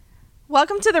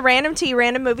Welcome to the Random Tea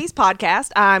Random Movies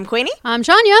podcast. I'm Queenie. I'm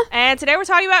Shania. And today we're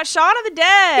talking about Shaun of the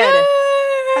Dead. Yay!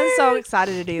 I'm so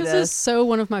excited to do this. This is so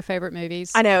one of my favorite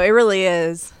movies. I know, it really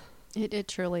is. It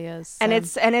truly is. And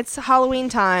it's Halloween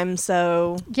time,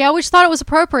 so yeah, we just thought it was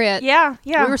appropriate. yeah.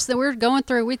 We were going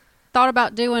through. We thought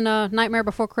about doing a Nightmare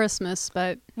Before Christmas,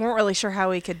 but weren't really sure how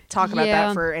we could talk about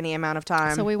that for any amount of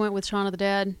time. So we went with Shaun of the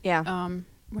Dead. Yeah.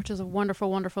 Which is a wonderful,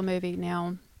 wonderful movie.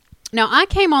 Now I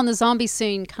came on the zombie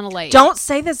scene kind of late. Don't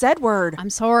say the Z word. I'm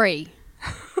sorry.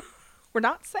 We're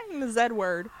not saying the Z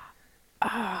word.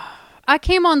 I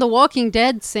came on the Walking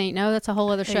Dead scene. No, that's a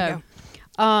whole other There you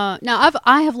show. Now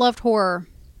I have loved horror.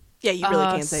 Yeah, you really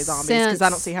can't say zombies because I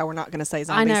don't see how we're not going to say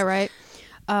zombies. I know, right?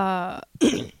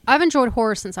 I've enjoyed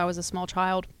horror since I was a small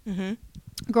child,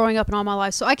 growing up and all my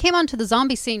life. So I came onto the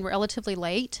zombie scene relatively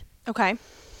late. Okay.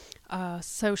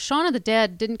 So Shaun of the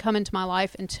Dead didn't come into my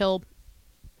life until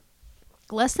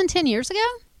less than 10 years ago.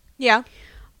 Yeah.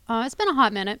 It's been a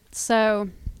hot minute. So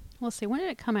let's see. When did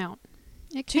it come out?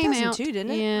 It came out 2002,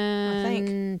 didn't it? I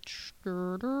think.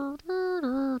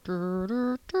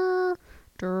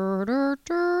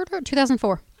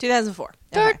 2004. 2004.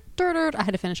 Okay. I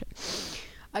had to finish it.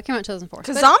 I came out in 2004.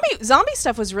 Because zombie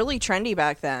stuff was really trendy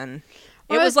back then.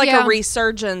 It Well, was like yeah. a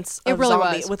resurgence of It really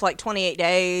zombie was. with like 28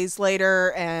 Days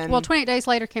Later and... Well, 28 Days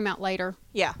Later came out later.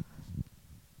 Yeah.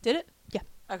 Did it? Yeah.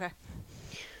 Okay.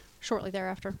 Shortly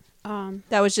thereafter.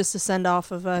 That was just a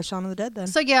send-off of Shaun of the Dead then.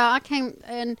 So yeah, I came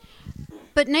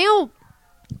but now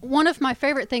one of my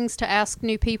favorite things to ask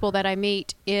new people that I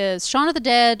meet is Shaun of the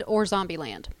Dead or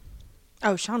Zombieland.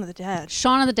 Oh, Shaun of the Dead.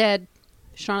 Shaun of the Dead.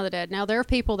 Shaun of the Dead. Now there are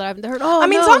people that I've heard. I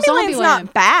mean, Zombieland's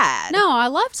not bad. No, I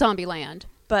love Zombieland.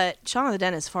 But Shaun of the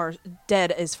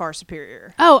Dead is far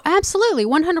superior. Oh, absolutely,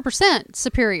 100%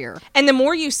 superior. And the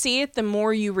more you see it, the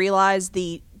more you realize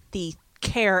the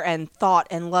care and thought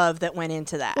and love that went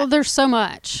into that. Well, there's so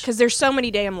much. Because there's so many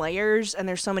damn layers and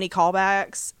there's so many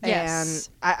callbacks.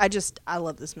 Yes. And I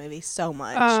love this movie so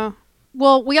much.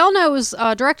 Well, we all know it was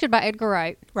directed by Edgar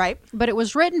Wright, Right? but it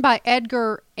was written by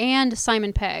Edgar and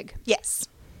Simon Pegg, Yes.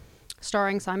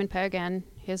 starring Simon Pegg and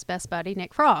his best buddy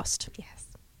Nick Frost. Yes.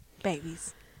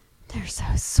 Babies. They're so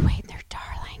sweet. They're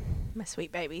darling. My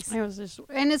sweet babies. It was just,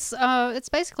 and it's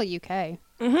basically UK.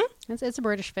 Mm-hmm. It's a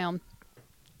British film.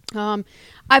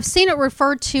 I've seen it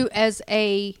referred to as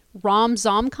a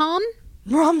rom-zom-com.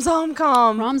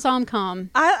 Rom-zom-com. Rom-zom-com.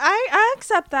 I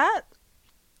accept that.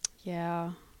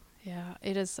 Yeah,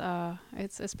 it is.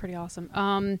 It's pretty awesome.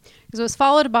 Because it was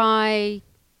followed by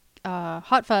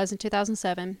Hot Fuzz in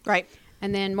 2007, Right.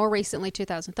 and then more recently,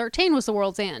 2013 was The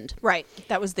World's End. Right.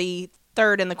 That was the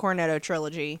third in the Cornetto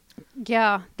trilogy.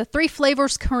 Yeah, the Three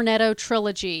Flavors Cornetto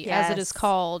trilogy, as it Yes. is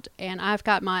called, and I've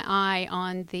got my eye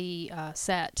on the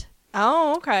set.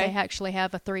 Oh, okay. They actually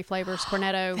have a Three Flavors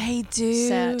Cornetto They do.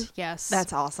 set. Yes,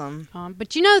 That's awesome.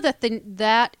 but you know that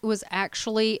that was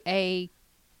actually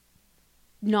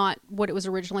not what it was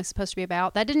originally supposed to be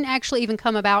about. That didn't actually even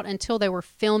come about until they were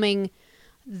filming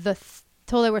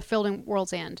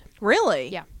World's End. Really?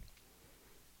 Yeah.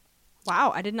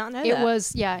 Wow, I did not know It that.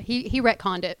 was, yeah, he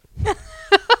retconned it.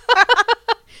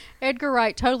 Edgar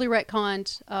Wright totally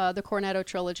retconned the Cornetto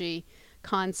trilogy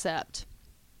concept.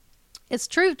 It's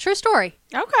true story.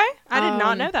 Okay. I did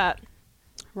not know that.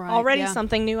 Right. Already yeah.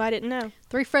 something new I didn't know.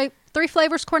 Three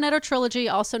Flavors Cornetto trilogy,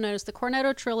 also known as the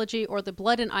Cornetto trilogy or the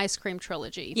Blood and Ice Cream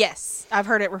trilogy. Yes. I've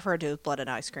heard it referred to as Blood and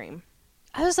Ice Cream.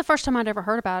 That was the first time I'd ever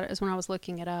heard about it, is when I was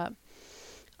looking it up.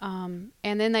 And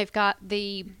then they've got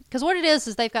because what it is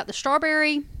they've got the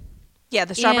strawberry. Yeah,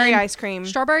 the strawberry and ice cream.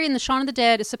 Strawberry in the Shaun of the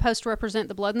Dead is supposed to represent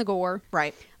the blood and the gore.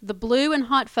 Right. The blue in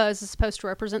Hot Fuzz is supposed to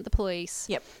represent the police.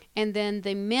 Yep. And then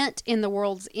the mint in The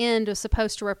World's End is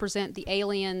supposed to represent the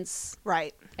aliens.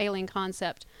 Right. Alien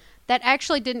concept. That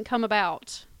actually didn't come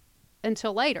about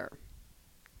until later.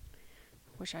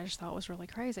 Which I just thought was really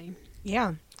crazy.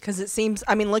 Yeah, because it seems,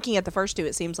 I mean, looking at the first two,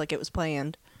 it seems like it was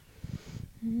planned.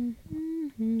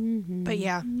 But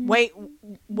yeah, way to,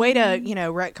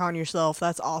 retcon yourself.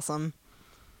 That's awesome.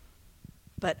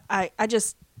 But I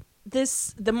just,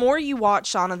 the more you watch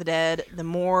Shaun of the Dead, the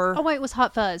more... Oh, wait, it was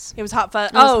Hot Fuzz. It was Hot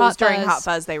Fuzz. It was It was Hot during Fuzz. Hot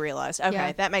Fuzz they realized. Okay,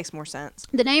 Yeah. that makes more sense.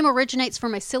 The name originates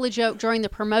from a silly joke during the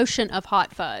promotion of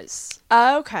Hot Fuzz.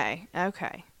 Okay.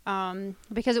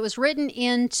 Because it was written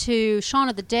into Shaun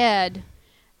of the Dead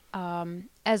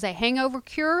as a hangover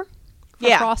cure for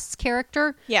Yeah. Frost's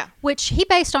character. Yeah. Which he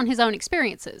based on his own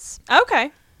experiences. Okay.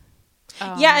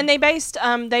 Yeah, and they based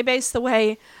the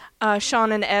way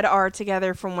Shaun and Ed are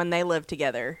together from when they lived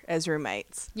together as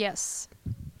roommates. Yes.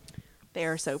 They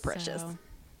are so precious.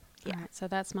 Yeah. All right, so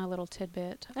that's my little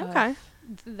tidbit. Okay.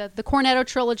 The Cornetto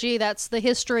trilogy, that's the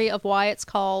history of why it's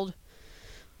called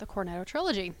the Cornetto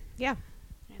trilogy. Yeah.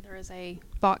 And there is a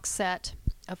box set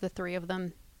of the 3 of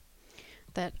them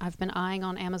that I've been eyeing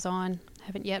on Amazon.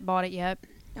 Haven't yet bought it yet.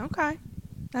 Okay.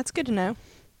 That's good to know.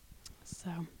 So,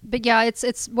 but yeah,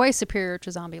 it's way superior to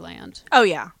Zombieland. Oh,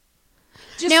 yeah.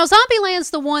 Now,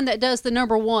 Zombieland's the one that does the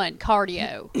number 1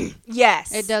 cardio.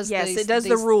 Yes. It does. Yes, these, it does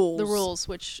these, the rules. The rules,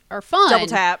 which are fun. Double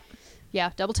tap. Yeah,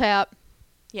 double tap.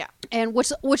 Yeah. And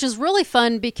which is really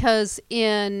fun because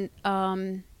in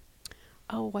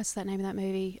what's that name of that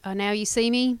movie? Now You See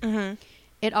Me. Mm-hmm.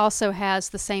 It also has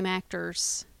the same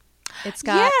actors. It's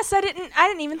got Yes, I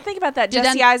didn't even think about that.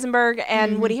 Jesse Eisenberg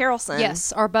and Woody Harrelson.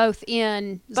 Yes, are both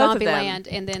in Both of them. Zombieland,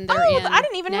 and then they're in. I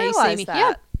didn't even Now You See realize Me. that.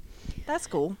 Yeah, That's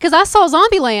cool. because I saw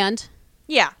Zombieland.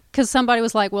 Yeah. Because somebody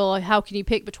was like, "Well, how can you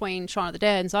pick between Shaun of the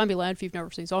Dead and Zombieland if you've never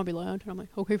seen Zombieland?" And I'm like,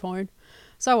 "Okay, fine."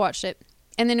 So I watched it,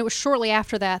 and then it was shortly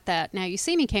after that Now You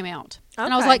See Me came out,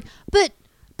 and I was Okay. like, "But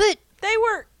They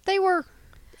were.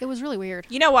 It was really weird."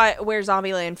 You know why? Where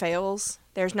Zombieland fails?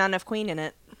 There's not enough Queen in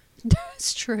it.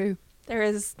 That's true. There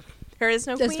is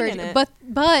no That's Queen in it.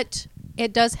 But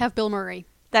it does have Bill Murray.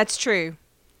 That's true.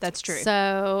 That's true.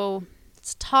 So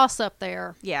it's a toss up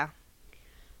there. Yeah.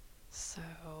 So,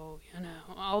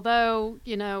 although,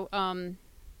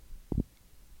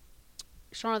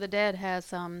 Shaun of the Dead has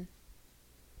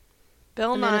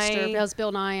Bill the minister, Nye. has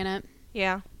Bill Nye in it.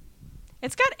 Yeah.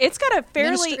 It's got a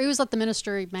fairly. He was like the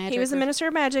Minister of Magic. He was the Minister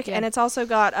of Magic, Yeah. and it's also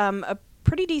got a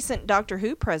pretty decent Doctor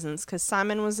Who presence because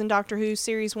Simon was in Doctor Who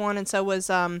Series 1, and so was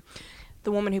the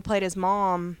woman who played his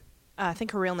mom. I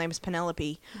think her real name is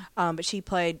Penelope, but she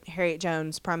played Harriet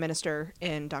Jones, Prime Minister,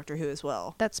 in Doctor Who as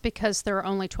well. That's because there are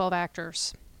only 12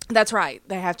 actors That's right.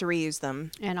 They have to reuse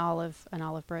them. in Olive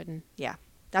Britain. Yeah.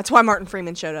 That's why Martin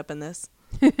Freeman showed up in this.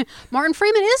 Martin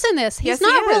Freeman is in this. He's Yes, he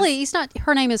not is. really. He's not.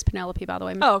 Her name is Penelope, by the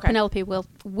way. Oh, okay. Penelope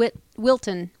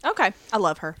Wilton. Okay. I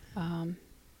love her.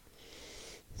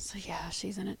 So yeah,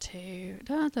 she's in it too.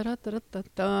 Da, da, da, da, da,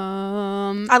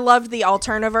 da. I love the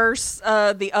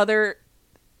Alternaverse, the other.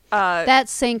 That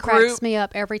scene cracks group. me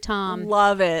up every time.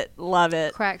 Love it. Love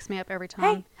it. Cracks me up every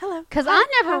time. Hey, hello. Because Hi, I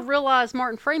never hi. realized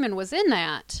Martin Freeman was in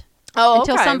that Oh,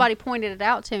 until okay. somebody pointed it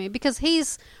out to me. Because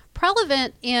he's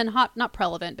prevalent in not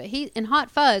prevalent, but he in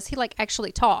Hot Fuzz he like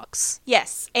actually talks.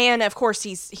 Yes, and of course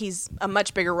he's a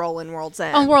much bigger role in World's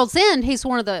End. On World's End, he's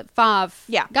one of the 5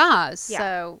 Yeah. guys. Yeah.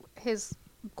 So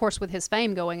of course, with his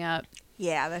fame going up.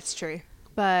 Yeah, that's true.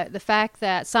 But the fact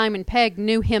that Simon Pegg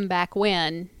knew him back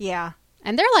when, Yeah,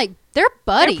 and they're buddies.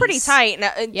 they're pretty tight.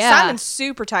 Now, Yeah. Simon's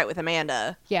super tight with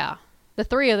Amanda. Yeah. The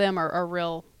 3 of them are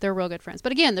real. They're real good friends.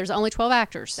 But again, there's only 12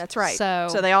 actors. That's right. So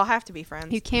they all have to be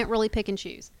friends. you can't really pick and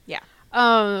choose. Yeah.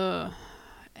 Now,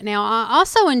 I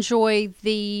also enjoy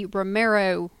the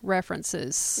Romero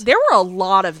references. There were a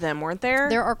lot of them, weren't there?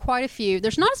 There are quite a few.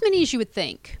 There's not as many as you would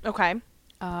think. Okay.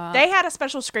 They had a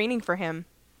special screening for him,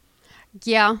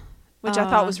 Yeah. which I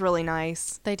thought was really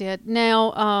nice. They did.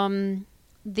 Now,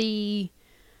 the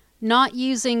not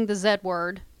using the Z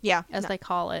word, Yeah. as they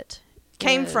call it,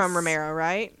 Came is, from Romero,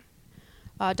 right?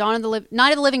 Night of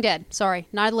the Living Dead. Sorry,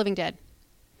 Night of the Living Dead.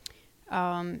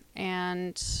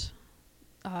 And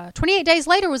 28 Days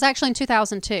Later was actually in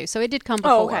 2002, so it did come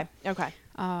before. Oh, okay. Okay.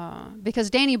 Because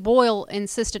Danny Boyle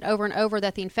insisted over and over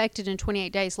that the infected in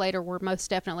 28 Days Later were most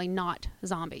definitely not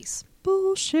zombies.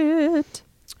 Bullshit.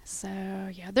 So,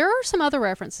 yeah. There are some other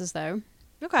references, though.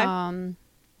 Okay.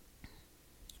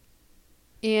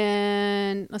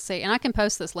 Let's see, and I can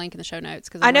post this link in the show notes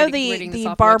because I know reading this the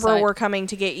off Barbara website. We're Coming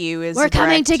to Get You is We're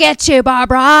coming direct. to get you,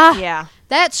 Barbara. Yeah.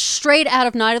 That's straight out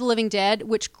of Night of the Living Dead,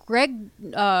 which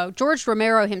George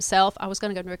Romero himself. I was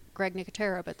going to go to Greg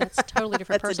Nicotero, but that's a totally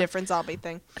different That's person. a different zombie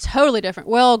thing. Totally different.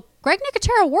 Well, Greg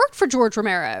Nicotero worked for George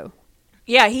Romero.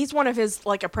 Yeah, he's one of his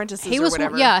like apprentices He or was,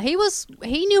 whatever. yeah, he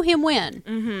knew him when.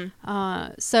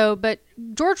 Mm-hmm. But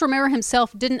George Romero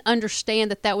himself didn't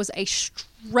understand that was a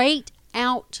straight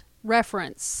out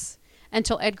reference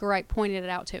until Edgar Wright pointed it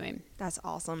out to him. That's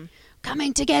awesome.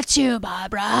 Coming to get you,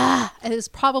 Barbara. It is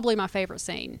probably my favorite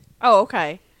scene. Oh,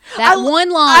 okay. That one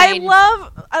line. I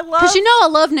love Because I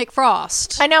love Nick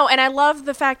Frost. I know, and I love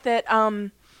the fact that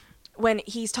when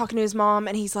he's talking to his mom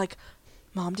and he's like,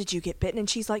 "Mom, did you get bitten?" And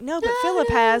she's like, "No, but Philip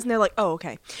has." And they're like, "Oh,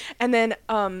 okay." And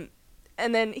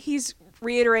then he's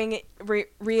reiterating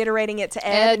it to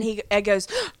Ed. And Ed goes,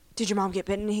 "Did your mom get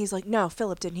bitten?" And he's like, "No,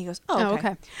 Philip did." And he goes, "Oh,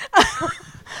 okay."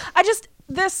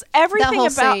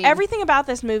 Everything about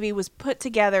this movie was put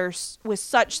together with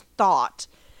such thought.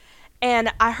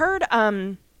 And I heard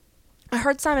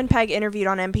Simon Pegg interviewed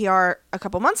on NPR a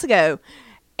couple months ago,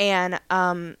 and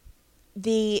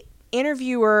the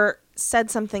interviewer said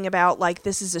something about like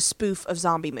this is a spoof of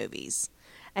zombie movies,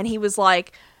 and he was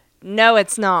like, No,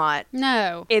 it's not.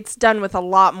 No. It's done with a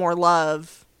lot more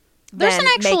love. There's than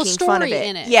an actual making fun of story it.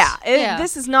 in it. Yeah, Yeah.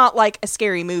 This is not like a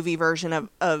scary movie version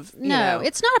of you No, know.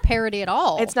 it's not a parody at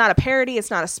all. It's not a parody. It's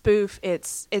not a spoof.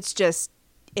 It's just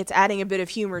it's adding a bit of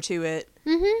humor to it.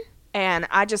 Mm-hmm. And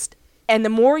and the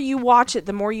more you watch it,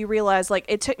 the more you realize. Like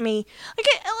it took me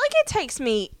it takes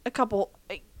me a couple.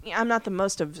 I'm not the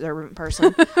most observant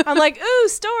person. I'm like, ooh,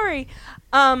 story.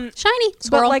 Shiny But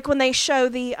squirrel. like when they show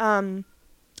the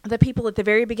people at the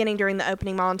very beginning during the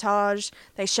opening montage,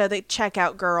 they show the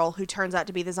checkout girl who turns out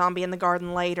to be the zombie in the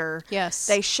garden later. Yes.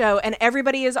 They show, and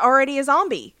everybody is already a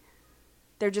zombie.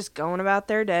 They're just going about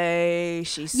their day.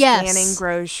 She's scanning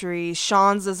groceries.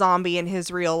 Sean's a zombie in his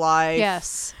real life.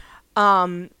 Yes.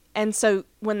 And so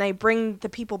when they bring the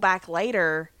people back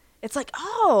later, it's like,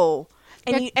 oh.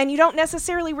 And you don't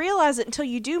necessarily realize it until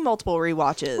you do multiple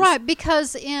rewatches. Right,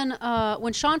 because in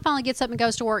when Sean finally gets up and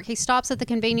goes to work, he stops at the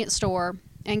convenience store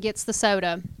and gets the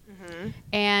soda. Mm-hmm.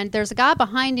 And there's a guy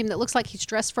behind him that looks like he's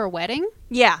dressed for a wedding.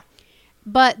 Yeah.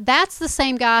 But that's the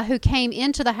same guy who came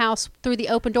into the house through the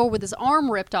open door with his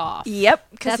arm ripped off. Yep.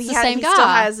 Because That's he the same guy. still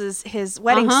has his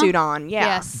wedding suit on. Yeah.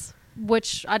 Yes.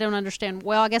 Which I don't understand.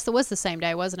 Well, I guess it was the same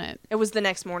day, wasn't it? It was the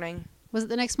next morning. Was it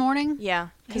the next morning? Yeah.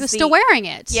 He was still wearing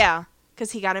it. Yeah.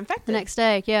 Because he got infected. The next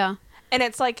day, yeah. And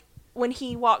it's like when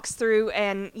he walks through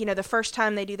and, you know, the first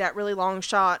time they do that really long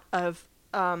shot of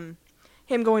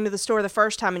him going to the store the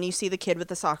first time and you see the kid with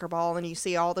the soccer ball and you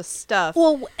see all this stuff.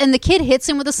 Well, and the kid hits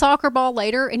him with a soccer ball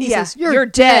later and he says, You're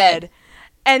dead.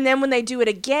 And then when they do it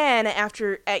again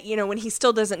after, you know, when he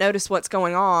still doesn't notice what's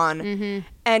going on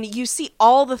and you see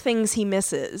all the things he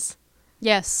misses.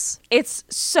 Yes. It's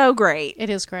so great. It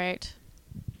is great.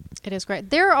 It is great.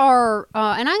 There are,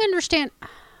 and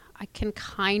I can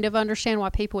kind of understand why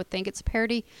people would think it's a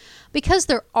parody because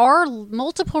there are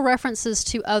multiple references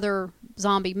to other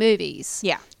zombie movies.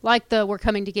 Yeah. Like the We're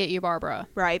Coming to Get You, Barbara.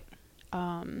 Right.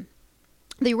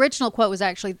 The original quote was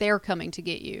actually, They're coming to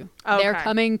get you. Okay. They're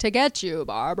coming to get you,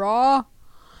 Barbara.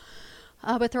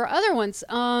 But there are other ones.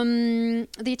 The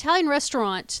Italian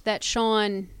restaurant that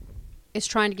Sean is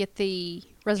trying to get the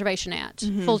reservation at,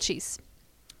 Fulci's.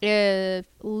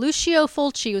 Lucio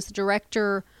Fulci was the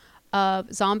director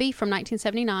of Zombie from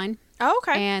 1979. Oh,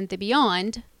 okay. And The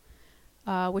Beyond,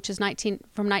 which is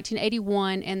from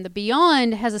 1981. And The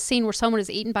Beyond has a scene where someone is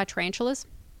eaten by tarantulas.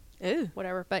 Ooh.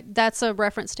 Whatever. But that's a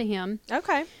reference to him.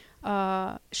 Okay.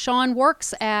 Sean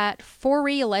works at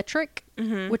Forey Electric,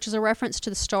 which is a reference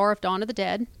to the star of Dawn of the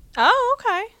Dead. Oh,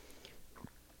 okay.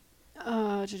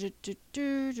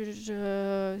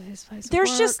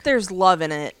 There's love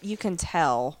in it. You can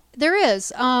tell. There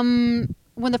is. When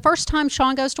the first time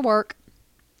Sean goes to work,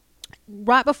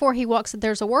 right before he walks,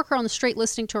 there's a worker on the street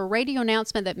listening to a radio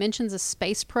announcement that mentions a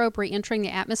space probe re-entering the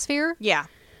atmosphere. Yeah.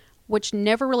 Which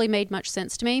never really made much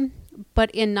sense to me.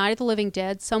 But in Night of the Living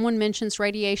Dead, someone mentions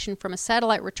radiation from a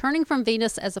satellite returning from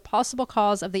Venus as a possible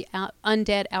cause of the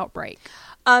undead outbreak.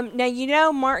 Now, you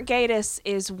know Mark Gatiss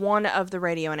is one of the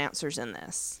radio announcers in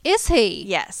this. Is he?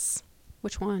 Yes.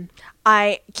 Which one?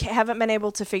 I haven't been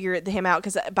able to figure him out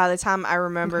because by the time I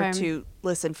remember to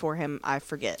listen for him, I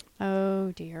forget.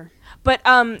 Oh, dear. But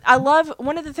I love,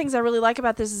 one of the things I really like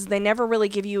about this is they never really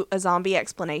give you a zombie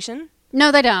explanation. No,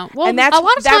 they don't. Well, and a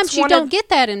lot of times you don't get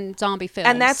that in zombie films.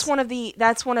 And that's one of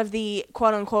the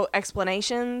quote unquote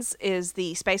explanations is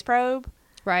the space probe.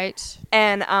 Right.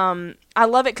 And I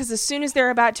love it because as soon as they're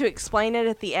about to explain it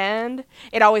at the end,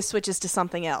 it always switches to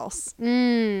something else.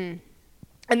 Mm.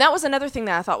 And that was another thing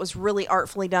that I thought was really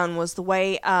artfully done was the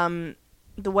way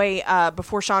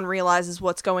before Sean realizes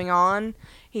what's going on,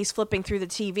 he's flipping through the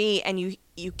TV and you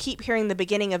keep hearing the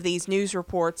beginning of these news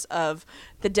reports of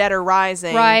the dead are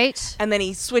rising. Right. And then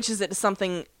he switches it to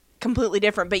something completely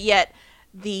different, but yet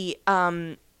the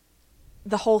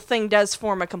whole thing does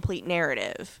form a complete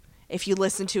narrative if you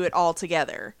listen to it all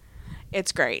together.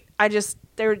 It's great.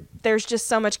 There's just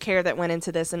so much care that went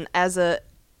into this, and as a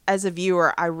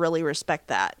viewer, I really respect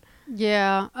that.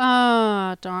 Yeah.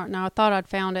 Darn. No, I thought I'd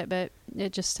found it, but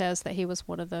it just says that he was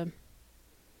one of the.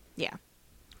 Yeah.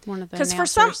 One of the. Because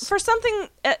for something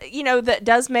that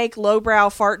does make lowbrow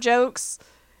fart jokes,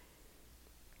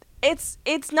 it's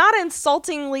not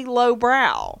insultingly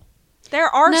lowbrow. There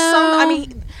are some. I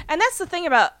mean, and that's the thing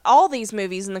about all these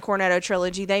movies in the Cornetto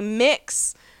trilogy. They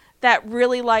mix that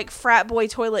really like frat boy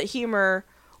toilet humor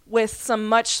with some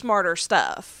much smarter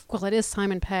stuff. Well, it is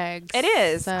Simon Pegg. It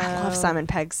is. So. I love Simon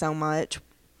Pegg so much.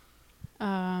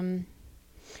 All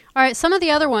right, some of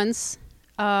the other ones.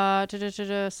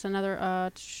 Just another.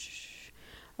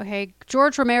 Okay,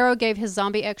 George Romero gave his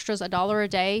zombie extras $1 a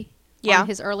day Yeah. on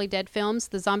his early Dead films.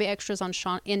 The zombie extras on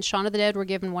in Shaun of the Dead were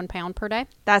given £1 per day.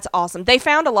 That's awesome. They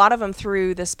found a lot of them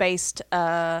through the Spaced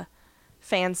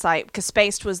fan site, because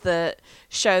Spaced was the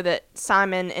show that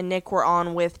Simon and Nick were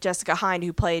on with Jessica Hind,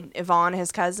 who played Yvonne,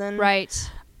 his cousin. Right. So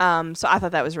I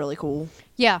thought that was really cool.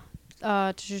 Yeah.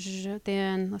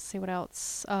 Then let's see what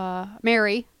else.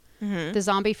 Mary, the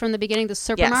zombie from the beginning, the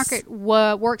supermarket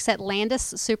works at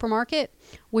Landis Supermarket,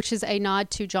 which is a nod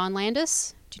to John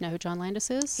Landis. Do you know who John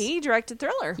Landis is? He directed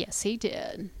Thriller. Yes, he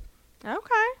did.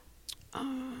 Okay.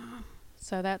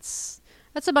 So that's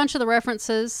a bunch of the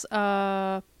references.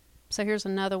 So here's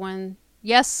another one.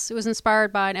 Yes, it was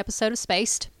inspired by an episode of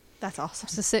Spaced. That's awesome.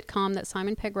 It's a sitcom that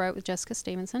Simon Pegg wrote with Jessica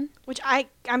Stevenson. Which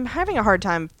I'm having a hard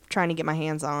time trying to get my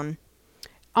hands on.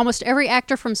 Almost every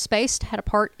actor from Spaced had a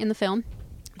part in the film.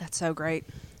 That's so great.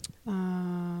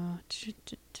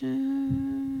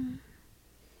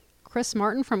 Chris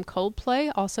Martin from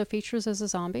Coldplay also features as a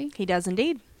zombie. He does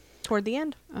indeed. Toward the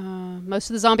end. Most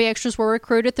of the zombie extras were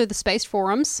recruited through the Spaced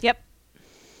forums. Yep.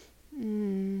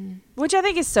 Which I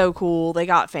think is so cool. They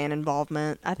got fan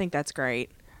involvement. I think that's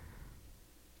great.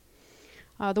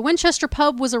 The Winchester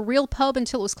pub was a real pub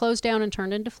until it was closed down and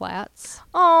turned into flats.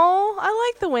 Oh, I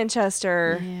like the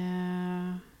Winchester.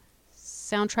 Yeah.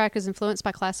 Soundtrack is influenced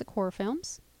by classic horror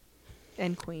films.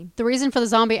 And Queen. The reason for the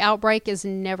zombie outbreak is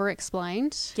never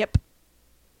explained. Yep.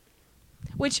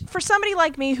 Which, for somebody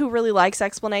like me who really likes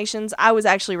explanations, I was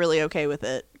actually really okay with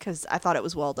it, because I thought it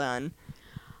was well done.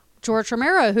 George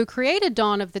Romero, who created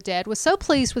Dawn of the Dead, was so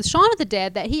pleased with Shaun of the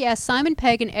Dead that he asked Simon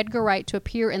Pegg and Edgar Wright to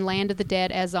appear in Land of the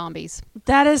Dead as zombies.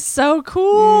 That is so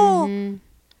cool.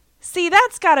 See,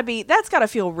 that's gotta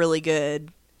feel really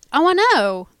good. Oh, I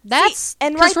know. That's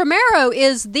because Romero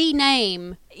is the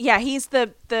name. Yeah, he's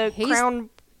the crown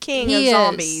king of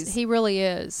zombies. He really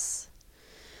is.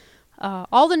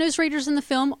 All the newsreaders in the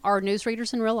film are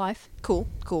newsreaders in real life. Cool.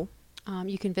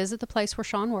 You can visit the place where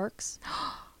Sean works.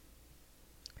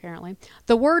 Apparently.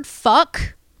 The word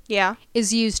fuck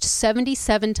is used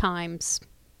 77 times.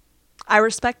 I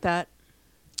respect that.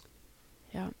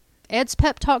 Yeah. Ed's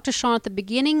pep talk to Sean at the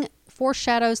beginning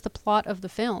foreshadows the plot of the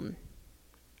film.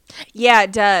 Yeah,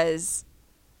 it does.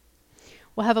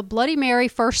 We'll have a Bloody Mary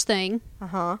first thing.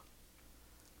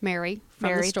 Mary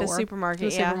from the store. The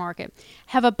supermarket, supermarket.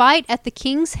 Have a bite at the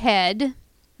King's Head,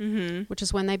 which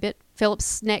is when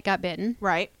Philip's neck got bitten.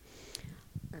 Right.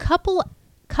 Couple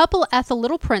at the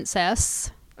Little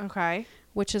Princess. Okay.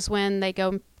 Which is when they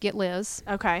go get Liz.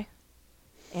 Okay.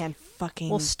 And fucking...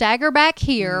 We'll stagger back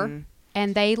here,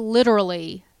 and they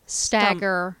literally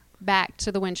stagger back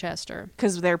to the Winchester.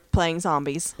 Because they're playing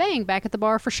zombies. Bang, back at the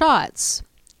bar for shots.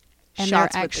 And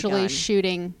shots they're actually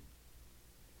shooting...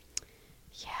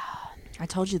 Yeah. I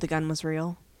told you the gun was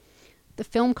real. The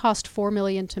film cost $4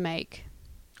 million to make.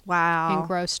 Wow. And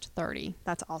grossed 30.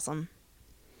 That's awesome.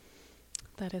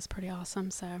 That is pretty awesome.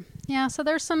 So yeah, so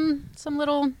there's some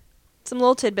little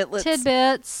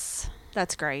tidbits.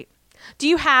 That's great. Do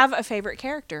you have a favorite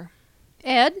character?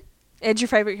 Ed's your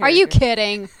favorite character? Are you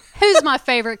kidding? Who's my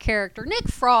favorite character? Nick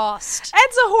Frost.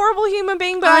 Ed's a horrible human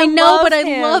being, but I know, but him.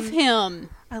 I love him.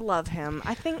 I love him.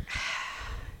 I think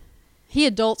he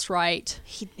adults right.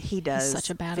 He does. He's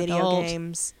such a bad video adult.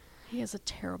 Games. He is a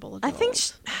terrible adult. I think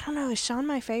I don't know. Is Sean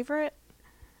my favorite?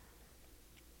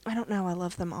 I don't know. I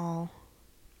love them all.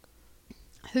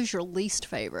 Who's your least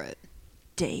favorite?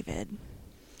 David.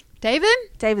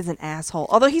 David's an asshole.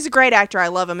 Although he's a great actor, I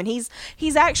love him, and he's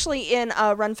actually in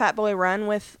Run Fat Boy Run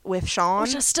with Sean.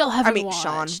 Which I still haven't watched.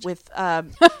 Sean with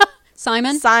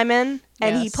Simon,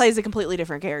 and he plays a completely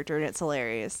different character, and it's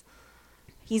hilarious.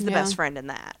 He's the best friend in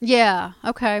that. Yeah.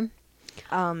 Okay.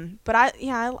 But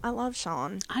I love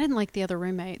Sean. I didn't like the other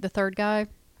roommate, the third guy.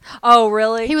 Oh,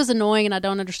 really? He was annoying, and I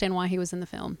don't understand why he was in the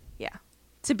film. Yeah.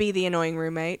 To be the annoying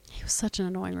roommate. He was such an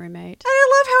annoying roommate. And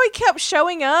I love how he kept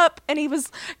showing up, and he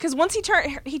was, because once he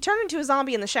turned into a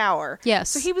zombie in the shower.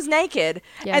 Yes. So he was naked.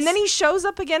 Yes. And then he shows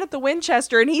up again at the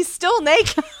Winchester, and he's still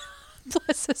naked.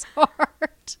 Bless his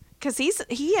heart. Because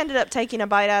he ended up taking a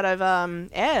bite out of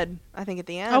Ed, I think, at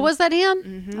the end. Oh, was that him?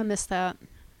 Mm-hmm. I missed that.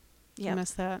 Yeah. I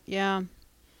missed that. Yeah.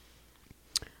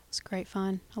 It was great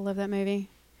fun. I love that movie.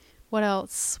 What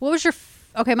else? What was your...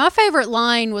 Okay, my favorite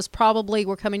line was probably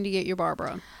 "We're coming to get you,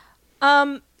 Barbara."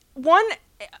 One,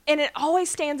 and it always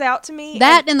stands out to me.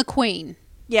 That and the Queen.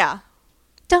 Yeah.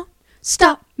 Don't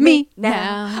stop me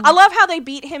now. I love how they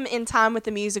beat him in time with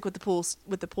the music with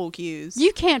the pool cues.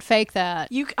 You can't fake that.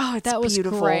 That was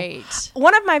beautiful. Great.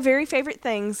 One of my very favorite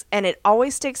things, and it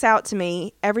always sticks out to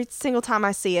me every single time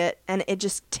I see it, and it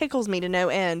just tickles me to no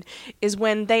end, is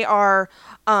when they are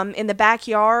in the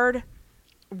backyard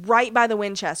right by the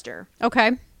Winchester.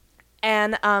 Okay.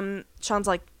 And Sean's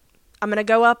like, I'm gonna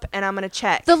go up and I'm gonna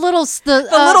check The little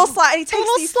little slide. He takes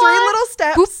these 3 little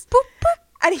steps, Boop, boop, boop,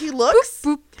 and he looks,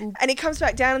 boop, boop. and he comes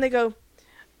back down, and they go.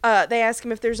 They ask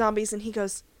him if they're zombies, and he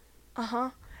goes,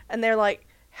 and they're like,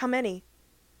 how many?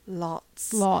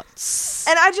 Lots.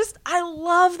 And I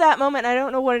love that moment. I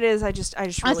don't know what it is. I just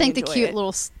really I think the enjoy cute it.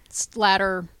 little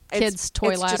ladder, kids'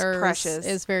 toy it's just ladder precious.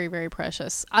 is very, very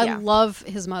precious. I Yeah. love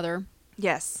his mother.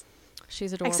 Yes.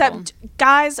 She's adorable. Except,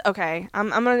 guys, okay, I'm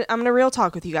gonna real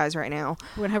talk with you guys right now.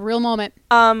 We're gonna have a real moment.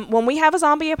 When we have a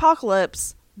zombie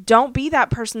apocalypse, don't be that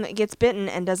person that gets bitten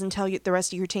and doesn't tell you the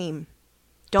rest of your team.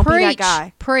 Don't be that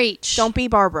guy. Preach. Don't be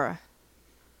Barbara.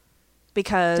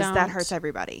 Because that Don't. hurts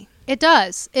everybody. It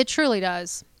does. It truly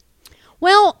does.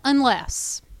 Well,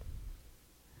 unless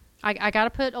I got to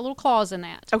put a little clause in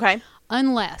that. Okay.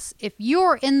 Unless if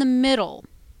you're in the middle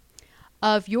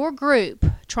of your group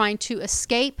trying to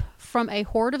escape from a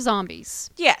horde of zombies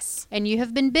Yes. and you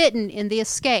have been bitten in the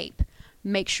escape,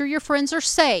 make sure your friends are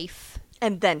safe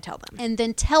And then tell them. and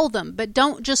then tell them, but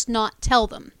don't just not tell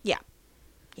them. Yeah.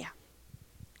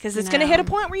 Because it's going to hit a No.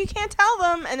 point where you can't tell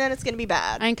them, and then it's going to be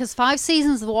bad. And because 5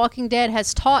 seasons of The Walking Dead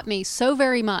has taught me so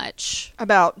very much.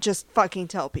 About just fucking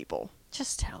tell people.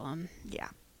 Just tell them. Yeah.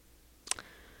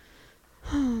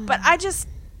 But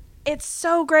it's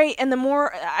so great. And the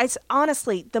more,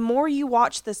 honestly, the more you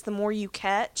watch this, the more you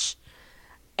catch.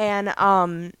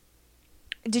 And,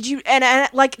 did you, and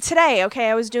like today,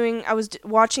 okay, I was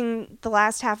watching the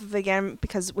last half of it again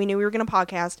because we knew we were going to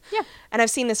podcast. Yeah. And I've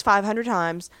seen this 500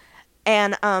 times.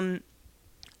 And,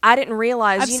 I didn't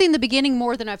realize. I've seen the beginning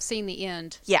more than I've seen the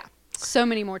end. Yeah. So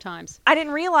many more times. I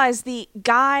didn't realize the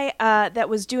guy, that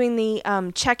was doing the,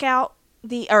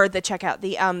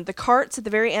 the carts at the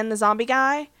very end, the zombie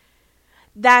guy.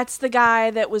 That's the guy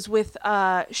that was with,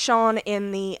 Sean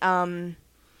in the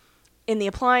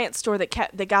appliance store that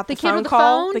got the kid phone with the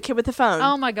call. phone? The kid with the phone.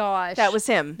 Oh my gosh. That was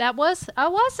him. Was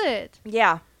it?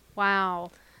 Yeah.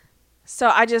 Wow. So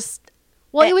I just.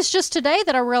 Well, it was just today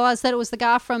that I realized that it was the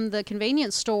guy from the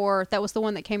convenience store that was the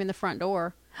one that came in the front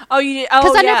door. Oh, you did? Oh,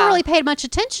 Because I yeah. never really paid much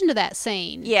attention to that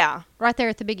scene. Yeah. Right there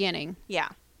at the beginning. Yeah.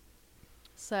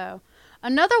 So,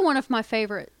 another one of my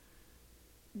favorite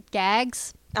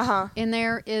gags in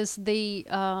there is the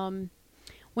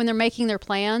when they're making their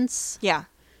plans. Yeah.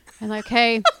 And like,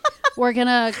 hey, we're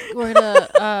gonna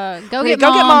go get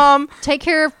mom. Take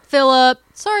care of Philip.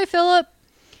 Sorry, Philip.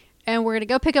 And we're gonna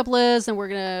go pick up Liz, and we're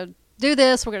gonna do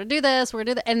this. We're gonna do this. We're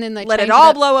gonna do that. And then they let change it all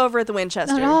up. blow over at the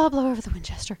Winchester. Let it all blow over the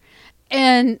Winchester.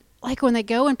 And like when they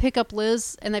go and pick up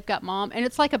Liz, and they've got mom, and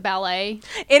it's like a ballet.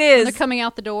 It And is. they're coming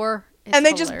out the door. It's And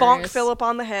they just bonk hilarious. Philip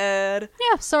on the head.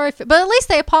 Yeah, sorry, but at least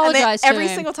they apologize to every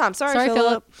him. single time. Sorry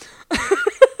Philip. Philip.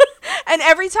 And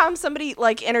every time somebody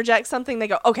like interjects something, they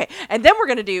go, "Okay," and then we're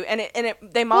gonna do,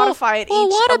 they modify it well,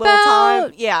 each what a little time.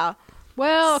 about- Yeah.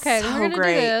 Well, okay, So then we're gonna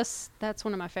great. do this. That's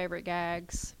one of my favorite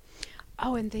gags.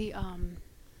 Oh, and the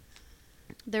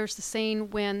there's the scene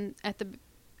when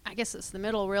I guess it's the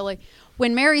middle really,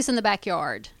 when Mary's in the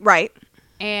backyard Right.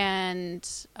 and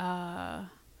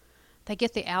they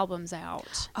get the albums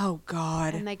out Oh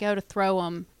God. and they go to throw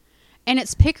them, and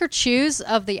it's pick or choose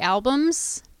of the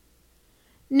albums.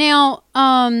 Now,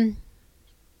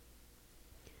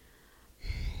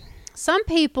 some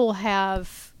people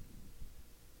have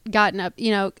gotten up.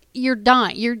 You know, you're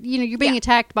dying. You're being Yeah.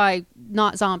 attacked by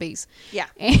not zombies. Yeah.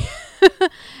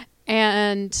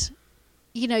 And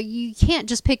you can't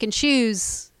just pick and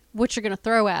choose what you're going to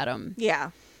throw at them.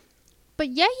 Yeah. But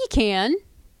yeah, you can.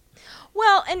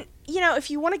 Well, and if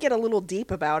you want to get a little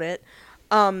deep about it,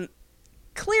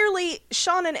 clearly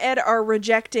Sean and Ed are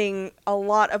rejecting a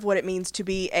lot of what it means to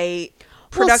be a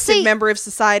productive member of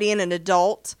society and an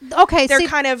adult. Okay, They're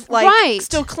kind of like right.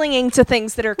 still clinging to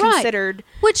things that are Right. considered.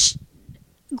 Which,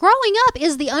 growing up,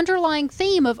 is the underlying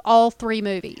theme of all 3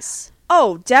 movies.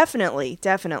 Oh, definitely,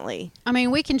 definitely. I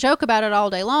mean, we can joke about it all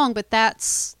day long, but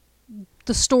that's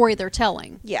the story they're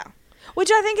telling. Yeah.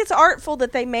 Which I think it's artful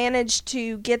that they managed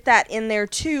to get that in there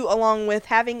too, along with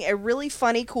having a really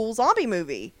funny, cool zombie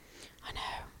movie. I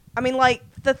know. I mean, like,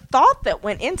 the thought that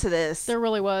went into this. There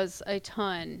really was a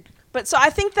ton. But so I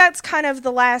think that's kind of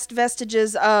the last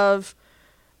vestiges of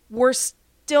we're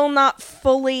still not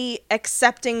fully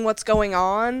accepting what's going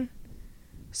on.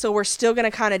 So we're still going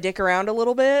to kind of dick around a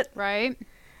little bit. Right?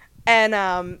 And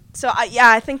so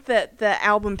I think that the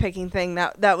album picking thing,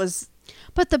 that was...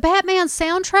 But the Batman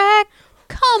soundtrack?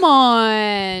 Come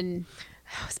on.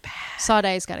 That was bad.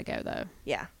 Sade's got to go, though.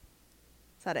 Yeah.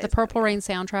 The Purple Rain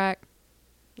soundtrack.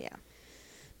 Yeah.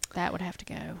 That would have to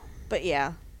go. But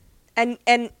yeah. And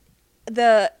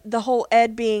the whole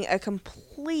Ed being a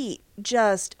complete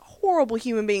just horrible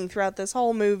human being throughout this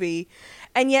whole movie,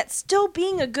 and yet still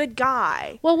being a good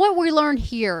guy. Well, what we learn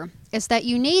here is that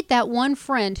you need that one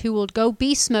friend who will go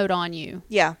beast mode on you.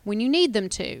 Yeah. When you need them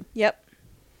to. Yep.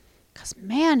 Because,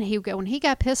 man, when he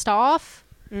got pissed off.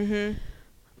 Mm-hmm.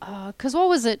 Because what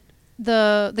was it?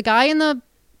 The guy in the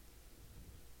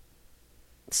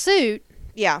suit.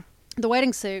 Yeah. The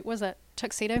wedding suit. What was that?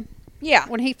 Tuxedo? Yeah.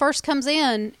 When he first comes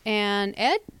in and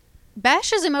Ed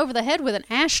bashes him over the head with an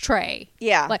ashtray.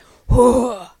 Yeah. Like,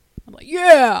 whoa. I'm like,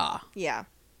 yeah. Yeah.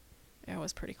 That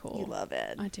was pretty cool. You love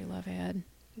Ed. I do love Ed.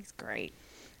 He's great.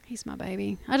 He's my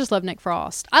baby. I just love Nick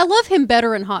Frost. I love him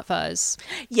better in Hot Fuzz.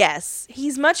 Yes.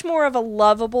 He's much more of a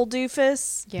lovable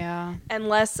doofus Yeah. and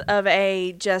less of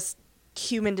a just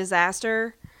human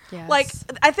disaster. Yes. Like,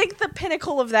 I think the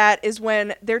pinnacle of that is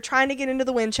when they're trying to get into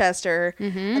the Winchester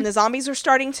and the zombies are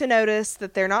starting to notice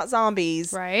that they're not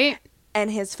zombies. Right. And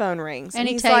his phone rings. And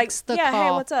he he's takes like, the hey,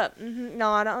 call. what's up?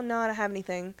 No, I don't have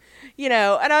anything. You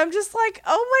know, and I'm just like,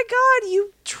 oh my God,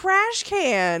 you trash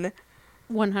can.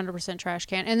 100% trash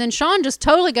can. And then Sean just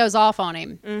totally goes off on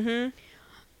him. Mm-hmm.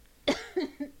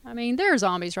 I mean, there are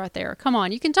zombies right there. Come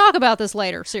on, you can talk about this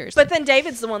later. Seriously. But then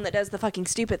David's the one that does the fucking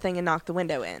stupid thing and knock the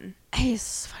window in. He's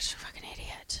such a fucking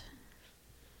idiot.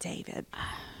 David.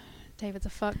 David's a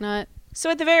fucknut. So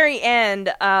at the very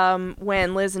end,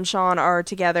 when Liz and Sean are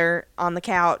together on the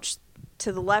couch,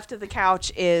 to the left of the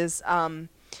couch is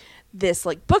this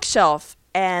like bookshelf,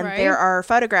 and Right. there are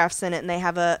photographs in it, and they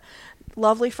have a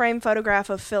lovely framed photograph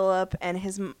of Philip and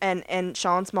his and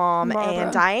Sean's mom Barbara.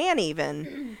 and Diane.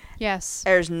 Even Yes.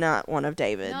 there's not one of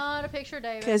David, Not a picture of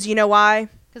David. because you know why?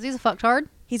 Because he's a fucktard.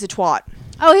 He's a twat.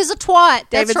 Oh, he's a twat.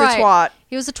 David's That's right. a twat.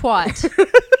 He was a twat.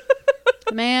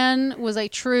 The man was a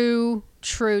true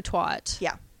twat.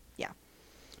 Yeah.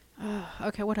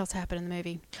 Okay, what else happened in the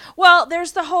movie? Well,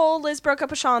 there's the whole Liz broke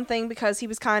up with Sean thing because he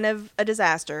was kind of a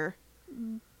disaster.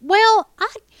 Well,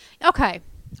 okay.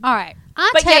 All right.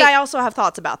 But yet I also have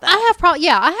thoughts about that. I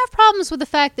have problems with the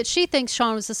fact that she thinks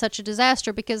Sean was such a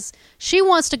disaster because she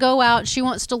wants to go out, she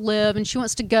wants to live, and she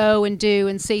wants to go and do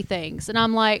and see things. And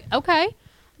I'm like, okay,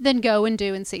 then go and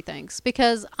do and see things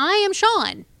because I am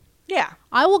Sean. Yeah.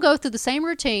 I will go through the same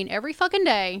routine every fucking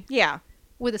day Yeah.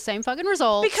 with the same fucking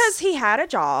results. Because he had a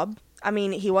job. I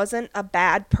mean, he wasn't a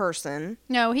bad person.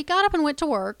 No, he got up and went to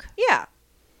work. Yeah.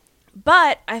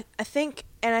 But I think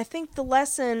the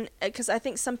lesson, because I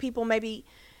think some people maybe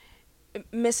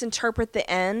misinterpret the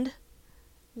end,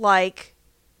 like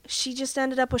she just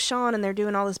ended up with Sean and they're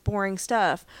doing all this boring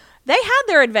stuff. They had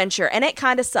their adventure and it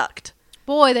kind of sucked.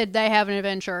 Boy, did they have an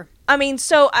adventure. I mean,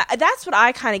 so that's what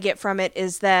I kind of get from it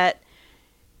is that,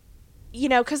 you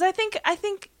know, because I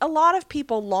think a lot of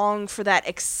people long for that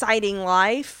exciting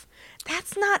life.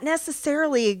 That's not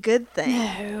necessarily a good thing.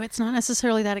 No, it's not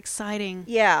necessarily that exciting.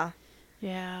 Yeah.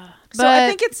 Yeah. So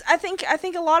I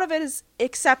think a lot of it is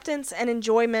acceptance and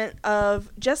enjoyment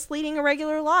of just leading a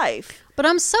regular life. But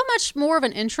I'm so much more of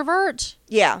an introvert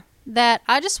Yeah. that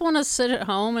I just want to sit at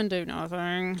home and do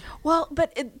nothing. Well,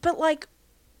 but like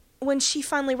when she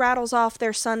finally rattles off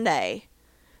their Sunday,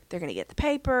 they're gonna get the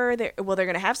paper. They're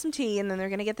gonna have some tea, and then they're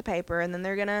gonna get the paper, and then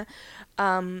they're gonna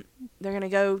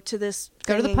go to this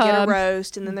Go to thing the and get a pub.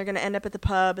 roast, and then they're gonna end up at the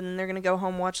pub, and then they're gonna go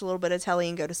home, watch a little bit of telly,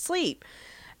 and go to sleep.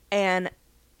 And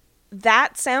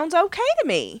that sounds okay to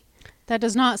me. That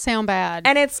does not sound bad.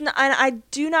 And it's not, and I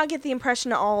do not get the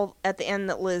impression at all at the end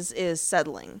that Liz is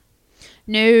settling.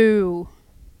 No.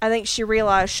 I think she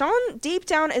realized Sean deep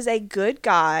down is a good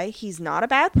guy. He's not a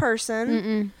bad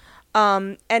person.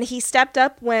 And he stepped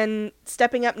up when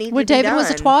stepping up needed When to be David done. was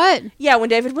a twat? Yeah, when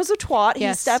David was a twat, he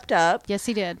Yes. stepped up. Yes,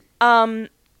 he did. Um,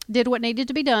 Did what needed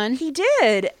to be done. he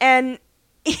did, and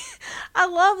I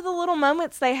love the little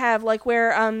moments they have, like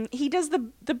where he does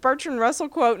the Bertrand Russell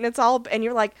quote, and it's all, and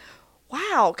you're like,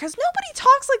 wow, because nobody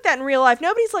talks like that in real life.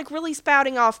 Nobody's like really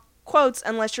spouting off quotes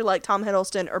unless you're like Tom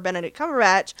Hiddleston or Benedict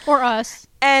Cumberbatch. Or us.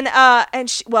 And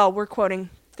we're quoting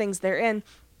things they're in.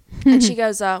 And she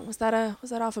goes, was that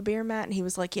off a beer, Matt? And he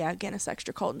was like, yeah, Guinness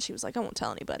extra cold. And she was like, I won't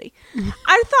tell anybody.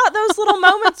 I thought those little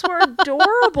moments were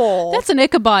adorable. That's an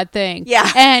Ichabod thing.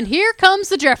 Yeah. And here comes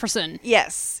the Jefferson.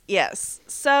 Yes.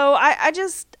 So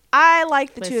I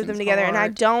like the two of them Listen's together, and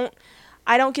hard.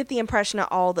 I don't get the impression at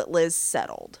all that Liz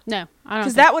settled. No, I don't. Because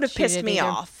think that would have she pissed did me either.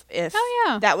 off if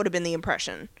that would have been the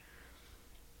impression.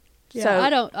 Yeah,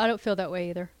 So I don't feel that way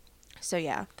either. So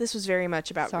yeah, this was very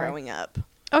much about Sorry. growing up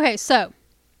Okay, so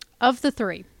of the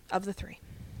three of the three.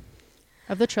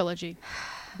 of the trilogy,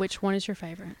 which one is your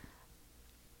favorite?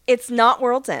 It's not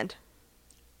World's End.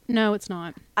 No, it's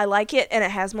not. I like it, and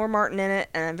it has more Martin in it,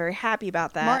 and I'm very happy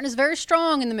about that. Martin is very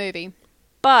strong in the movie.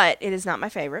 But it is not my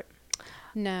favorite.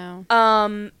 No.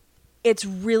 It's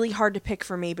really hard to pick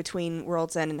for me between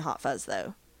World's End and Hot Fuzz,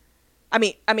 though. I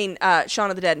mean, Shaun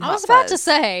of the Dead and Hot Fuzz. I was about to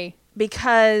say,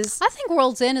 because I think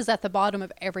World's End is at the bottom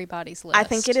of everybody's list. I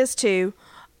think it is too.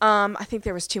 I think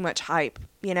there was too much hype,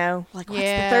 you know? Like, what's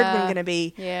the third one going to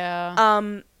be? Yeah.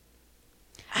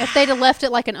 If they'd have left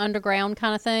it like an underground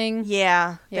kind of thing.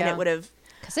 Yeah. Then it would have.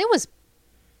 Because it was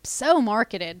so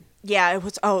marketed. Yeah, it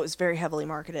was. Oh, it was very heavily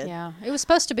marketed. Yeah. It was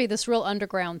supposed to be this real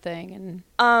underground thing. And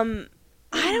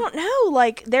I don't know.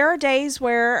 Like, there are days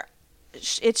where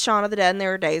it's Shaun of the Dead and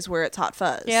there are days where it's Hot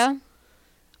Fuzz. Yeah.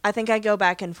 I think I go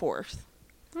back and forth.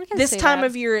 I can This see time that.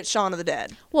 of year, it's Shaun of the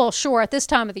Dead. Well, sure. At this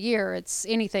time of the year, it's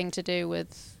anything to do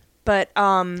with But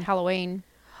Halloween.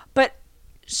 But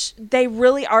they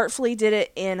really artfully did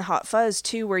it in Hot Fuzz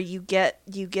too, where you get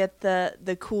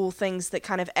the cool things that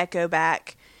kind of echo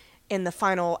back in the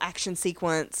final action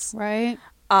sequence. Right.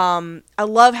 I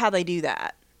love how they do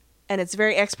that, and it's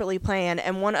very expertly planned.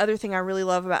 And one other thing I really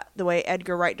love about the way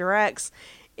Edgar Wright directs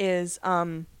is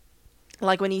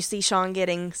like when you see Sean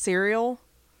getting cereal.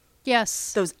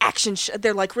 Yes. Those action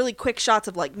they're like really quick shots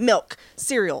of like milk,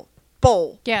 cereal,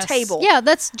 bowl, Yes. table. Yeah,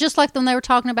 that's just like when they were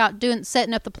talking about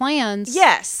setting up the plans.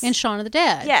 Yes. In Shaun of the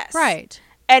Dead. Yes. Right.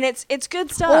 And it's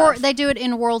good stuff. Or they do it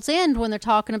in World's End when they're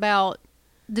talking about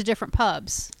the different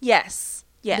pubs. Yes.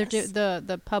 Yes.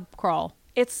 The pub crawl.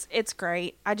 It's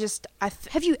great.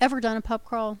 Have you ever done a pub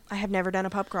crawl? I have never done a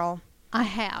pub crawl. I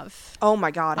have. Oh my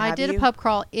God. I have did you? a pub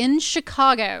crawl in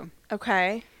Chicago.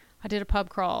 Okay. I did a pub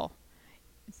crawl.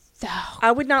 Oh,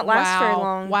 I would not last very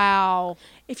long. Wow.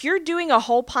 If you're doing a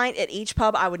whole pint at each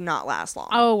pub, I would not last long.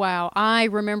 Oh, wow. I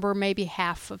remember maybe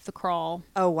half of the crawl.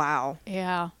 Oh, wow.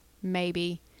 Yeah,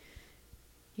 maybe.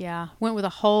 Yeah. Went with a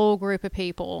whole group of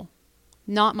people.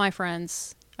 Not my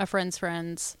friends. A friend's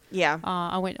friends. Yeah.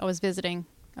 I was visiting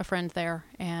a friend there,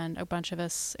 and a bunch of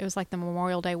us. It was like the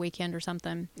Memorial Day weekend or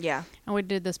something. Yeah. And we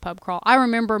did this pub crawl. I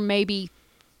remember maybe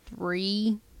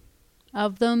 3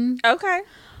 of them. Okay.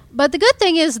 But the good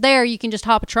thing is there you can just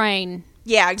hop a train.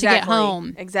 Yeah, exactly. To get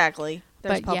home. Exactly.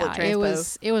 There's But public yeah,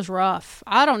 transport. it was rough.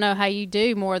 I don't know how you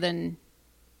do more than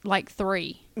like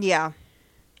 3. Yeah.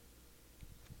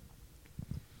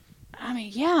 I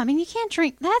mean, you can't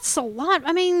drink. That's a lot.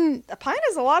 I mean, A pint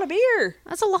is a lot of beer.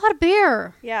 that's a lot of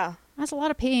beer. Yeah. That's a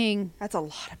lot of peeing. That's a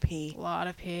lot of pee. A lot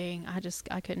of peeing.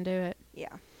 I couldn't do it.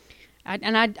 Yeah. I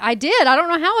did. I don't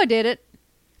know how I did it.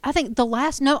 I think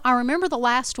I remember the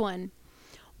last one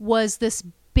was this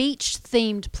beach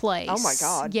themed place. Oh my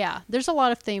God. Yeah. There's a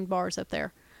lot of themed bars up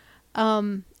there.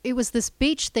 It was this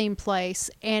beach themed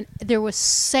place and there was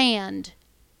sand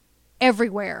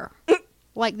everywhere.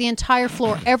 Like the entire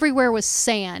floor, everywhere was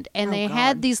sand. And Oh, they God.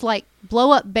 had these like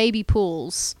blow up baby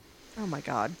pools. Oh my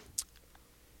God.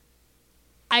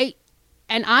 I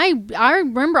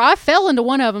remember I fell into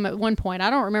one of them at one point. I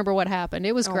don't remember what happened.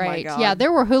 It was Oh my great. God. Yeah,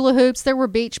 there were hula hoops, there were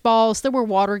beach balls, there were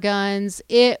water guns.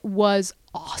 It was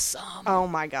awesome. Oh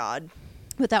my God.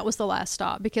 But that was the last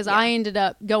stop because Yeah. I ended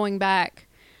up going back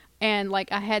and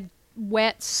like I had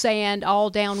wet sand all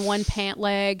down one pant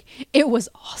leg. It was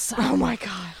awesome. Oh my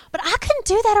God. But I couldn't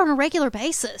do that on a regular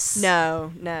basis.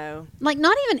 No. Like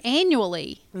not even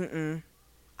annually. Mm-mm.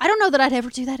 I don't know that I'd ever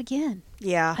do that again.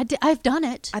 Yeah. I've done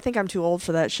it. I think I'm too old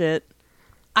for that shit.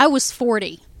 I was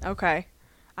 40. Okay.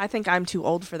 I think I'm too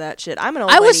old for that shit. I'm an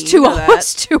old I lady. was too You know old. that. I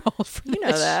was too old for You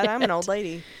know that. shit. I'm an old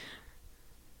lady.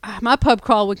 My pub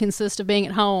crawl would consist of being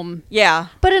at home. Yeah.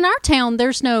 But in our town,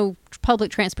 there's no public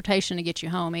transportation to get you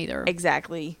home either.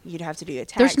 Exactly. You'd have to do a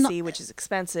There's taxi, which is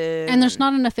expensive. And there's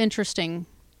not enough interesting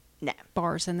No.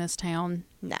 bars in this town.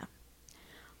 No.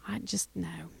 I just, no.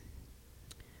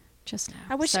 Just no.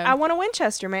 I wish So, I want a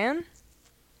Winchester, man.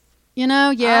 You know,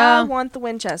 I yeah. want the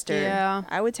Winchester. Yeah.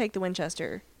 I would take the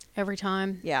Winchester. Every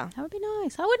time. Yeah. That would be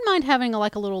nice. I wouldn't mind having a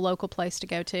little local place to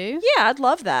go to. Yeah, I'd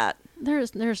love that.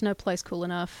 There's no place cool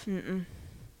enough.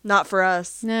 Not for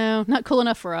us. No, not cool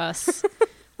enough for us.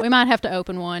 We might have to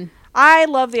open one. I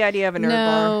love the idea of a nerd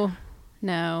bar.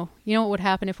 No. You know what would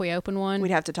happen if we opened one?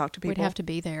 We'd have to talk to people. We'd have to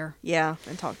be there. Yeah,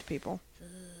 and talk to people.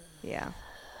 Yeah.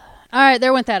 All right,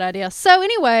 there went that idea. So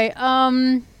anyway,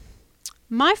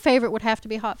 my favorite would have to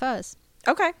be Hot Fuzz.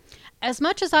 Okay. As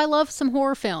much as I love some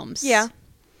horror films, Yeah.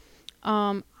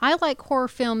 I like horror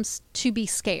films to be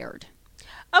scared.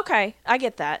 Okay, I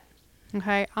get that.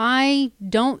 Okay, I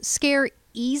don't scare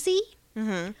easy,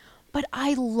 Mm-hmm. but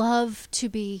I love to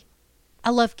be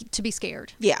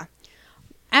scared. Yeah.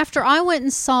 After I went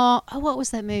and saw, what was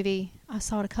that movie? I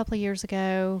saw it a couple of years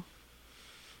ago.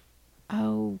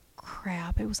 Oh,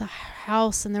 crap. It was a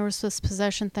house and there was this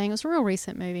possession thing. It was a real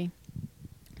recent movie.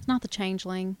 It's not The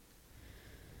Changeling.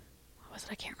 What was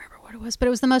it? I can't remember what what it was, but it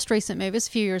was the most recent movie. It was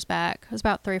a few years back. It was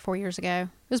about 3 or 4 years ago.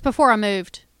 It was before I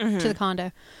moved to the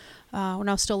condo when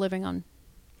I was still living on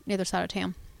the other side of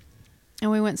town. And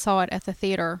we went and saw it at the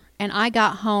theater. And I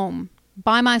got home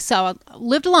by myself. I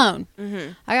lived alone.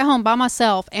 I got home by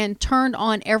myself and turned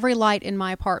on every light in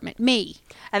my apartment. Me.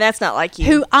 And that's not like you.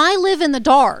 Who I live in the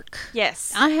dark.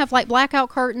 Yes. I have like blackout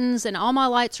curtains and all my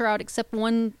lights are out except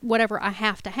one, whatever I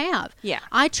have to have. Yeah.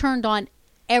 I turned on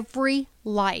every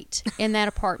light in that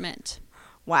apartment.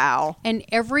 Wow. And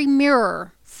every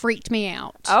mirror freaked me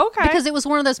out. Okay. Because it was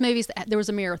one of those movies that there was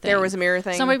a mirror thing. There was a mirror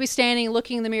thing. Somebody would be standing,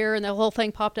 looking in the mirror, and the whole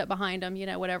thing popped up behind them,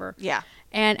 whatever. Yeah.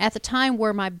 And at the time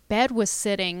where my bed was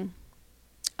sitting,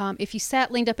 if you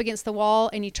leaned up against the wall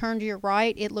and you turned to your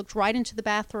right, it looked right into the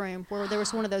bathroom where there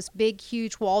was one of those big,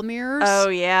 huge wall mirrors. Oh,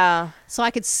 yeah. So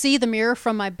I could see the mirror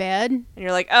from my bed. And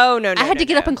you're like, oh, no. I had to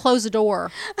get up and close the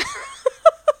door.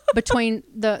 Between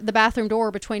the bathroom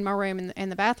door between my room and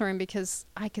the bathroom because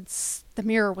the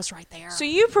mirror was right there. So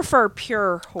you prefer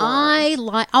pure horror? I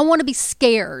want to be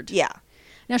scared. Yeah.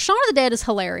 Now Shaun of the Dead is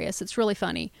hilarious. It's really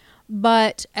funny,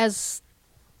 but as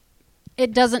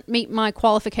it doesn't meet my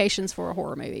qualifications for a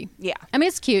horror movie. Yeah. I mean,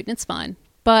 it's cute and it's fun,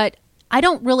 but I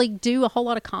don't really do a whole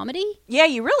lot of comedy. Yeah,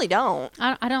 you really don't.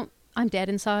 I don't. I'm dead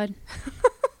inside.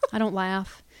 I don't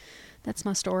laugh. That's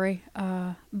my story.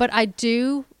 But I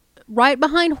do. Right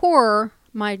behind horror,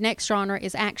 my next genre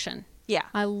is action. Yeah.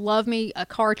 I love me a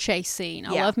car chase scene.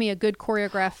 I love me a good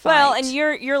choreographed fight. Well, and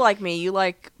you're like me. You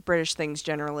like British things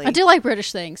generally. I do like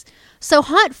British things. So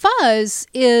Hot Fuzz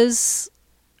is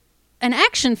an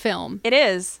action film. It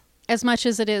is. As much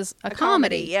as it is a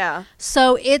comedy. Yeah.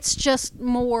 So it's just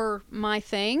more my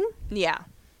thing. Yeah.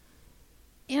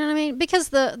 You know what I mean? Because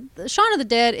the Shaun of the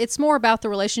Dead, it's more about the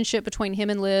relationship between him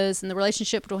and Liz and the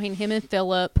relationship between him and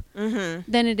Philip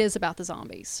than it is about the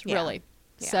zombies, really.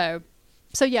 Yeah.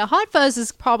 So yeah, Hot Fuzz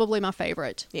is probably my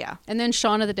favorite. Yeah. And then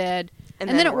Shaun of the Dead. And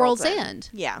then at World's End.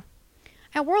 Yeah.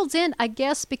 At World's End, I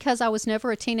guess because I was never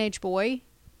a teenage boy.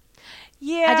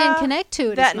 Yeah. I didn't connect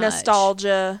to it that as much.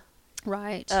 nostalgia.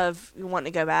 Right. Of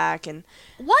wanting to go back. And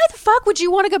why the fuck would you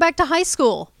want to go back to high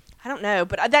school? I don't know,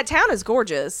 but that town is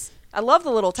gorgeous. I love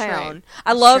the little town. True.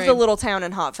 I love the little town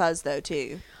in Hot Fuzz, though,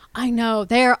 too. I know.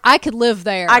 I could live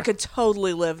there. I could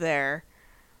totally live there.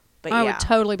 But I would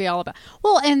totally be all about.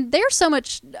 Well, and there's so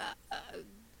much. Not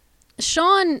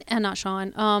Sean.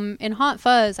 In Hot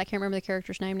Fuzz, I can't remember the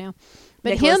character's name now.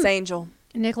 But Nicholas Angel.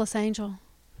 Nicholas Angel.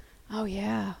 Oh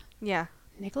yeah. Yeah.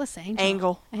 Nicholas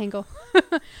Angel. Angle.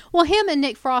 Well, him and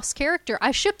Nick Frost's character,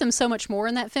 I ship them so much more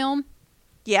in that film.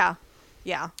 Yeah.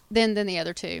 Yeah. Than the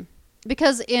other two.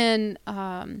 Because in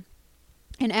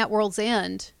At World's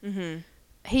End,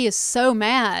 he is so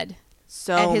mad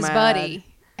at his buddy,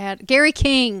 at Gary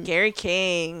King. Gary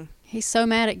King. He's so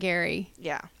mad at Gary.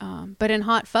 Yeah. But in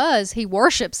Hot Fuzz, he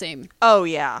worships him. Oh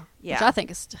yeah, yeah. Which I think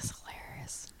is just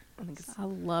hilarious. I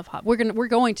love Hot. We're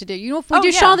going to do. If we do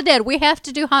yeah. Shaun of the Dead, we have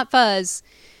to do Hot Fuzz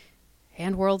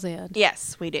and World's End.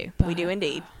 Yes, we do. We do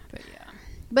indeed. But yeah.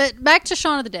 But back to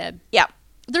Shaun of the Dead. Yeah.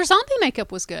 Their zombie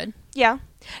makeup was good. Yeah.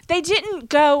 They didn't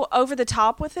go over the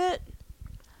top with it.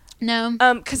 No.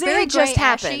 Because it had just gray,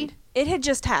 happened. ashy. It had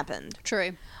just happened.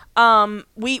 True.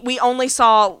 We only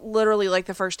saw literally like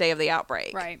the first day of the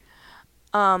outbreak. Right.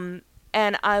 And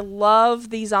I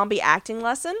love the zombie acting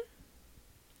lesson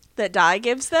that Di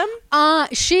gives them.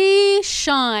 She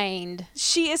shined.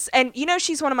 She is, and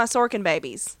she's one of my Sorkin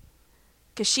babies.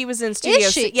 Because she was in Studio...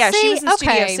 Is she? Yeah, See, she was in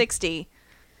Studio okay. 60.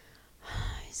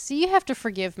 So you have to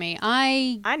forgive me.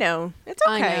 I know. It's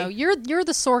okay. I know. You're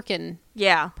the Sorkin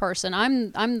person.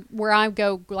 I'm where I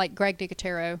go like Greg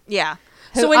Nicotero. Yeah.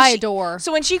 Who I adore.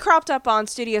 So when she cropped up on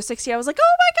Studio 60, I was like,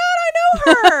 "Oh my god, I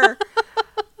know her."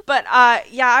 But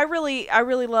I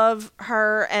really love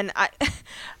her, and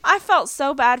I felt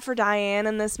so bad for Diane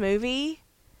in this movie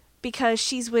because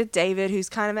she's with David, who's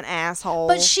kind of an asshole.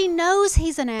 But she knows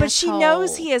he's an asshole. But she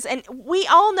knows he is, and we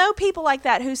all know people like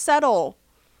that who settle.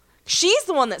 She's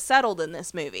the one that settled in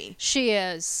this movie. She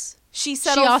is. She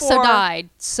settled. She also died.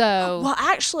 So well,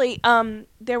 actually,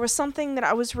 there was something that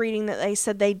I was reading that they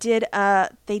said they did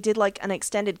like an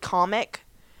extended comic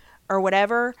or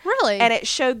whatever. Really? And it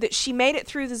showed that she made it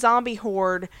through the zombie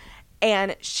horde,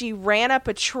 and she ran up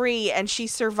a tree, and she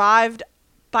survived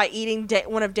by eating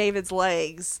one of David's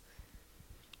legs.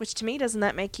 Which to me, doesn't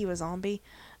that make you a zombie?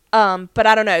 But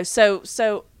I don't know.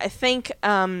 So I think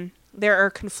there are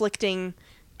conflicting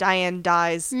Diane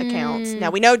dies accounts. Now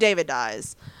we know David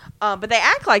dies, but they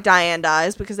act like Diane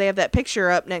dies because they have that picture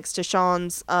up next to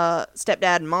Sean's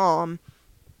stepdad and mom.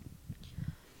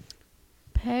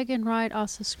 Peg and Wright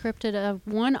also scripted a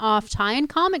one-off tie-in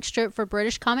comic strip for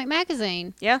British Comic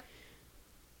Magazine. Yeah.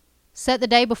 Set the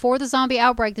day before the zombie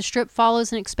outbreak, the strip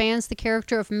follows and expands the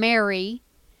character of Mary,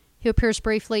 who appears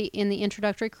briefly in the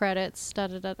introductory credits.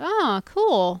 Ah,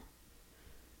 cool.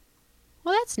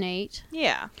 Well, that's neat.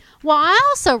 Yeah. Well, I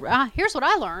also, here's what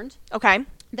I learned. Okay.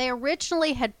 They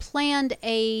originally had planned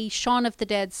a Shaun of the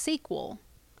Dead sequel,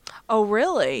 Oh,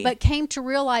 really? but came to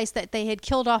realize that they had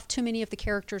killed off too many of the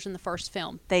characters in the first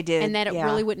film. They did. And that it yeah.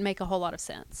 really wouldn't make a whole lot of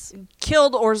sense.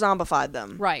 Killed or zombified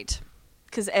them. Right.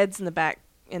 Because Ed's in the back,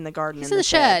 in the garden. He's in the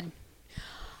shed.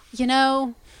 You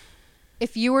know,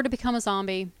 if you were to become a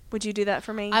zombie, would you do that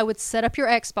for me? I would set up your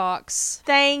Xbox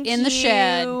Thank you. in the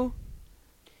shed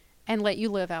and let you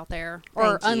live out there.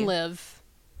 Or Thank you. unlive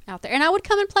out there. And I would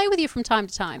come and play with you from time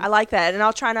to time. I like that. And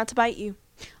I'll try not to bite you.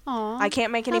 Aw, I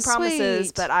can't make any how promises,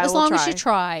 sweet. but I as will long try. as you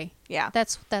try. Yeah.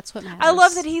 That's what matters. I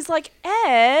love that he's like,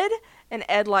 Ed. And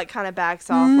Ed like kind of backs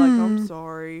off like, I'm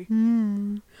sorry.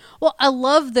 Well, I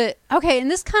love that. Okay,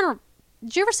 and this kind of...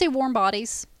 Did you ever see Warm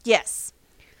Bodies? Yes.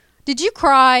 Did you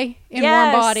cry in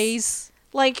Yes. Warm Bodies?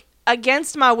 Like,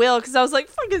 against my will, because I was like,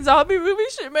 fucking zombie movie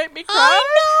should make me cry.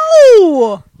 I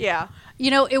know! Yeah.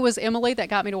 You know, it was Emily that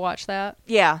got me to watch that.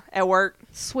 Yeah, at work.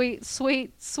 Sweet,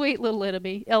 sweet, sweet little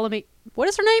Emily. What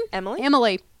is her name? Emily?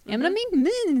 Emily. Mm-hmm.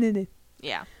 Emily?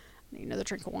 Yeah. Need another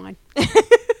drink of wine.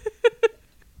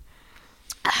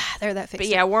 There, that fixed But it.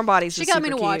 yeah, Warm Bodies She was got me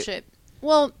to super watch cute. it.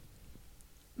 Well,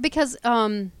 because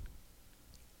of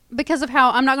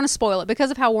how... I'm not going to spoil it.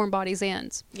 Because of how Warm Bodies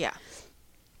ends. Yeah.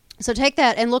 So take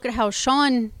that and look at how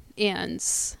Shaun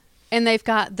ends. And they've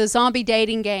got the zombie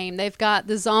dating game. They've got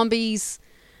the zombies,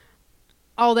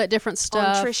 all that different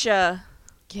stuff. On Trisha.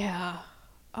 Yeah.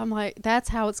 I'm like, that's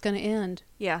how it's going to end.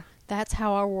 Yeah. That's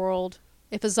how our world...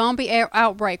 If a zombie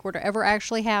outbreak were to ever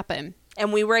actually happen...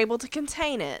 And we were able to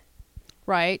contain it.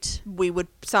 Right. We would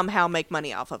somehow make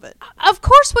money off of it. Of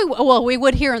course we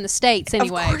would here in the States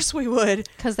anyway. Of course we would.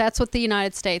 Because that's what the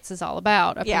United States is all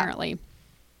about, Yeah. apparently.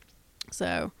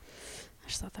 So, I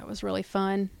just thought that was really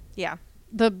fun. Yeah.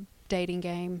 The dating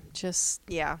game, just...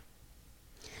 Yeah.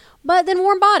 But then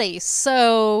Warm Bodies,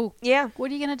 so... Yeah.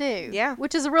 What are you going to do? Yeah.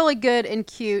 Which is really good and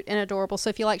cute and adorable. So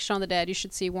if you like Shaun of the Dead, you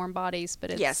should see Warm Bodies.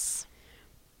 But it's... Yes.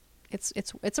 It's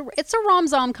a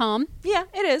rom-com. Yeah,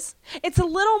 it is. It's a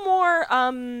little more, It's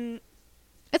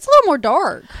a little more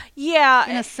dark. yeah.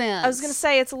 In a sense. I was gonna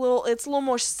say it's a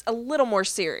little more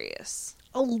serious.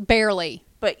 Oh, barely.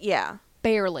 But yeah.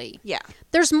 Barely. Yeah.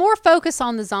 There's more focus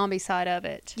on the zombie side of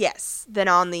it. Yes. Than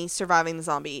on the surviving the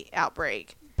zombie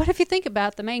outbreak. But if you think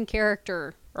about the main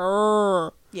character,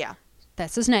 Yeah.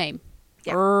 that's his name.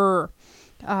 Yeah.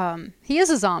 He is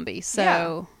a zombie,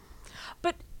 so...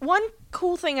 But one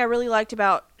cool thing I really liked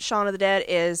about Shaun of the Dead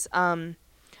is,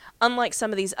 unlike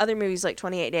some of these other movies like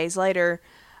 28 Days Later,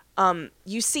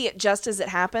 you see it just as it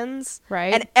happens.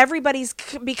 Right. And everybody's...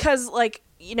 Because, like,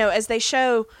 you know, as they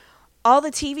show... All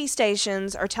the TV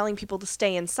stations are telling people to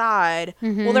stay inside.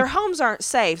 Mm-hmm. Well, their homes aren't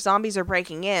safe. Zombies are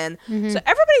breaking in. So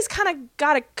everybody's kind of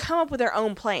got to come up with their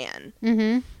own plan.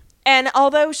 Mm-hmm. And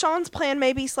although Sean's plan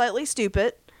may be slightly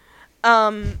stupid,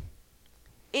 at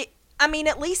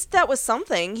least that was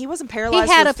something. He wasn't paralyzed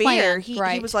He had with a plan, fear. He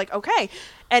right. was like, okay.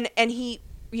 And he,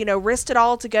 risked it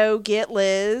all to go get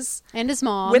Liz And his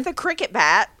mom. with a cricket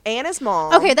bat and his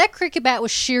mom. Okay, that cricket bat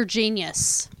was sheer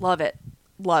genius. Love it.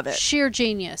 Love it. Sheer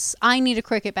genius. I need a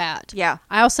cricket bat. Yeah.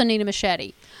 I also need a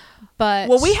machete. But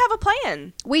Well, we have a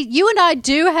plan. you and I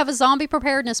do have a zombie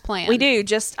preparedness plan. We do.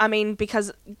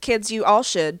 Because kids, you all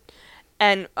should.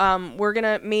 And we're going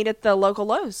to meet at the local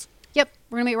Lowe's. Yep,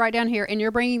 we're gonna meet right down here, and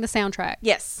you're bringing the soundtrack.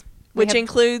 Yes. We Which have-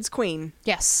 includes Queen.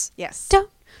 Yes. Yes. Don't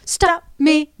stop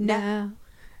me now.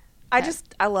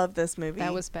 I love this movie.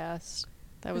 That was best.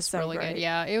 That was so really great. good.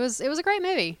 Yeah, it was a great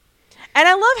movie. And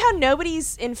I love how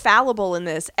nobody's infallible in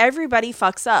this. Everybody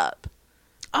fucks up.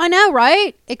 I know,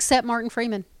 right? Except Martin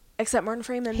Freeman. Except Martin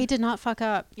Freeman. He did not fuck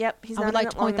up. Yep, he's I not would in like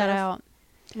it to point long that enough. out.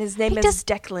 And his name He is does-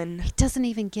 Declan. He doesn't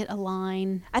even get a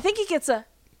line. I think he gets a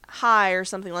high or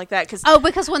something like that. Cause, Oh,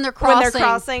 because when they're crossing. When they're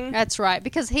crossing. That's right.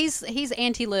 Because he's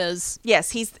anti-Liz.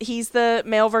 yes, he's the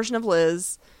male version of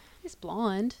Liz. He's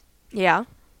blonde. Yeah.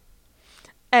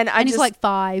 And He's like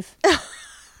 5.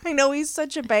 I know he's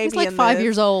such a baby. He's like in 5 this.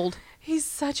 years old. He's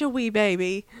such a wee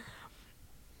baby.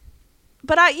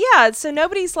 But so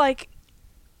nobody's like,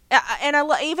 and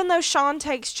even though Sean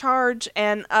takes charge,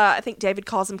 and I think David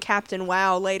calls him Captain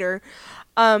Wow later,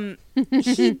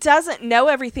 he doesn't know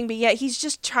everything, but yet he's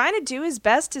just trying to do his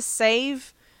best to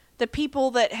save the people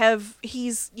that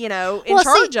he's in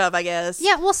charge of, I guess.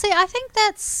 Yeah, well, see, I think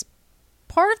that's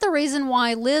part of the reason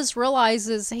why Liz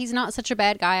realizes he's not such a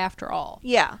bad guy after all.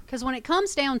 Yeah. Because when it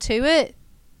comes down to it,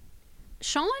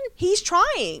 Sean He's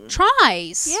trying.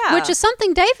 tries. Yeah. Which is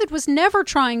something David was never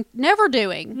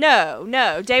doing.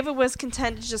 No. David was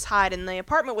content to just hide in the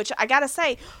apartment, which I gotta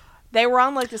say, they were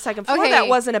on like the second floor. Okay. That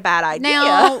wasn't a bad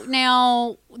idea.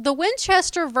 Now, the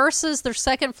Winchester versus their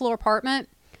second floor apartment,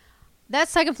 that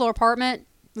second floor apartment,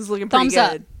 It was looking pretty thumbs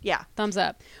up. good. Yeah. thumbs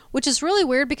up. Which is really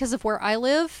weird because of where I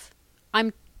live.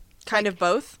 I'm Kind of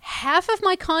both. half of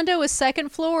my condo is second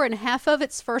floor and half of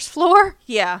it's first floor.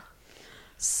 Yeah.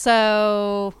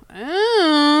 So,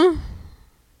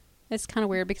 it's kind of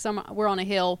weird because we're on a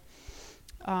hill.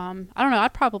 I don't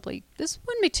know. This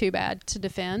wouldn't be too bad to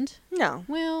defend. No.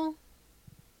 Well,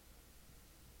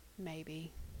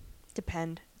 maybe.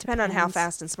 Depend on how Depends.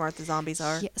 fast and smart the zombies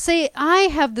are. Yeah. See, I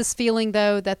have this feeling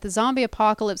though that the zombie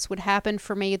apocalypse would happen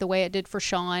for me the way it did for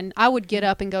Sean. I would get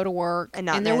up and go to work, And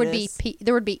not there notice.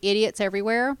 would be idiots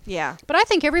everywhere. Yeah. But I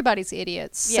think everybody's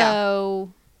idiots, Yeah.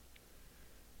 so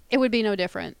it would be no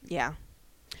different. Yeah.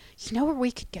 You know where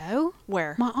we could go?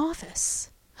 Where? My office,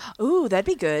 Ooh, that'd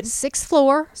be good. 6th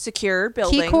floor. Secure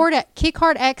building. Key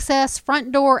card access,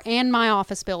 front door, and my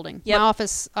office building. Yep. My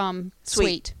office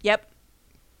suite. Yep.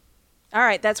 All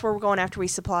right, that's where we're going after we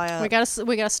supply up. We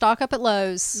gotta stock up at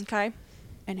Lowe's Okay.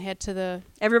 and head to the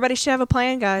Everybody should have a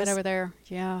plan, guys. head over there.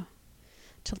 Yeah,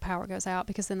 till the power goes out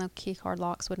because then the key card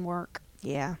locks wouldn't work.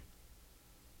 Yeah.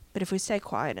 But if we stay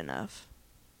quiet enough,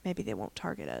 maybe they won't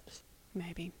target us.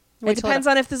 Maybe It depends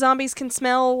on if the zombies can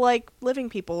smell like living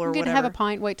people or We're gonna whatever. have a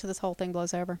pint. Wait till this whole thing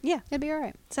blows over. Yeah. It'd be all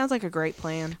right. Sounds like a great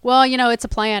plan. Well, it's a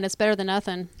plan. It's better than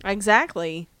nothing.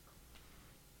 Exactly.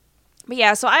 But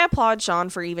yeah, so I applaud Sean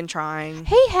for even trying.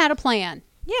 He had a plan.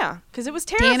 Yeah, because it was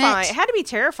Damn terrifying. it. It had to be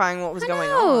terrifying what was going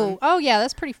No. on. Oh yeah,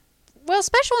 that's pretty. Well,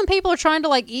 especially when people are trying to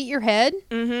like eat your head.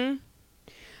 Mm-hmm.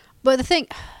 But the thing,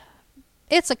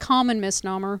 it's a common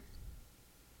misnomer.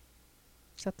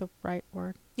 Is that the right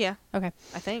word? Yeah, Okay.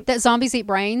 I think. That zombies eat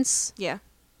brains. Yeah.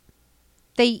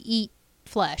 They eat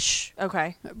flesh.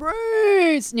 Okay.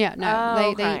 Brains. Yeah, no, Oh,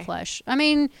 they okay. eat flesh. I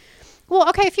mean, well,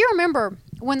 okay, if you remember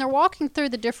when they're walking through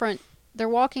they're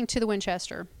walking to the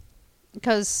Winchester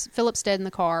because Philip's dead in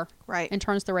the car. Right. And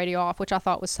turns the radio off, which I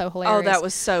thought was so hilarious. Oh, that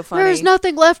was so funny. There's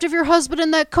nothing left of your husband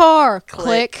in that car.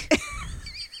 Click. Click.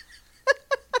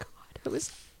 God,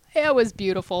 it was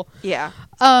beautiful. Yeah.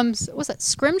 So was that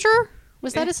Scrimger?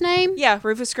 Was that his name? Yeah,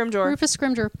 Rufus Scrimgeour. Rufus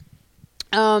Scrimger.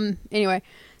 Anyway,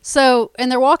 so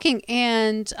and they're walking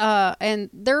and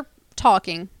they're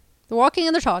talking. They're walking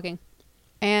and they're talking,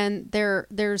 and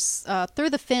there's through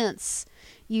the fence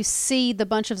you see the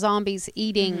bunch of zombies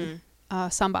eating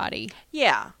somebody.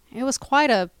 Yeah. It was quite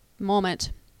a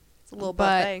moment. It's a little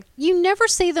But buffet. you never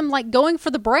see them like going for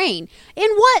the brain. In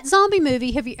what zombie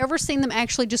movie have you ever seen them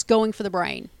actually just going for the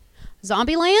brain?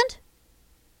 Zombieland?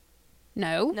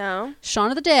 No. No. Shaun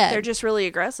of the Dead. They're just really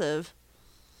aggressive.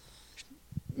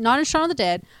 Not in Shaun of the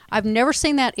Dead. I've never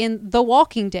seen that in The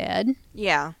Walking Dead.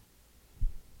 Yeah.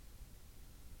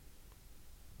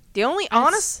 That's-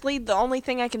 Honestly, the only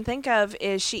thing I can think of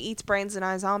is she eats brains in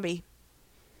iZombie.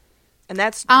 And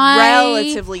that's I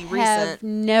relatively have recent.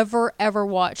 never ever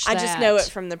watched I that. just know it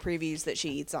from the previews that she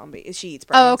eats brains.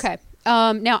 Oh, okay.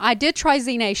 Now I did try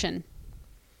Z Nation.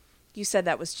 You said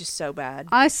that was just so bad.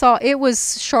 I saw it was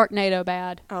Sharknado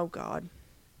bad. Oh God.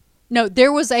 No,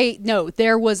 there was a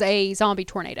zombie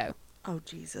tornado. Oh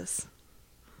Jesus.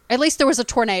 At least there was a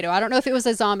tornado. I don't know if it was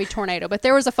a zombie tornado, but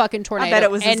there was a fucking tornado. bet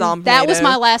it was a and zombie that was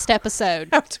tornado. my last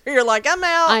episode. You're like, I'm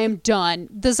out. I am done.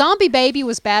 The zombie baby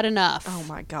was bad enough. Oh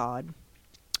my God.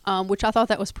 Which I thought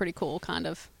that was pretty cool, kind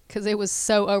of, because it was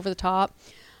so over the top.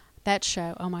 That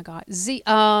show, oh my God, Z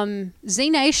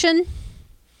Nation.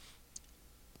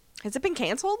 Has it been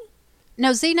canceled?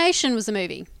 No, Z Nation was a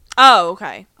movie. Oh,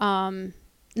 okay.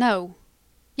 No,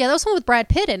 yeah, that was one with Brad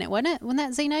Pitt in it, wasn't it? Wasn't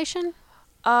that Z Nation?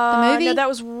 movie? No, that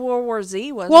was World War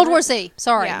Z, wasn't it? World War Z.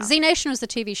 Sorry, Yeah. Z Nation was the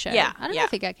TV show. Yeah, I don't know yeah.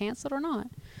 if it got canceled or not.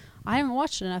 I haven't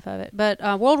watched enough of it, but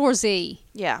World War Z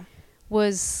Yeah.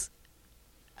 was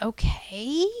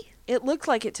okay. It looked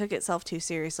like it took itself too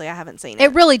seriously. I haven't seen it.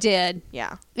 It really did.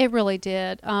 Yeah. It really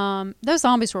did. Those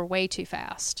zombies were way too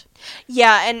fast.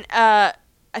 Yeah, and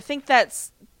I think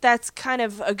that's kind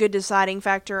of a good deciding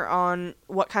factor on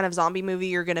what kind of zombie movie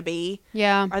you're going to be.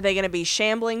 Yeah. Are they going to be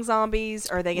shambling zombies?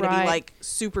 Or are they going to Right. be like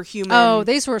superhuman? Oh,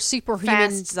 these were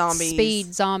superhuman fast zombies.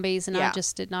 speed zombies, and I Yeah.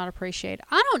 just did not appreciate it.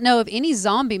 I don't know of any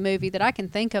zombie movie that I can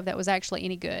think of that was actually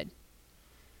any good.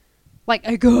 Like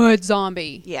a good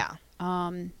zombie. Yeah.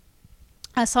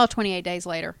 I saw 28 Days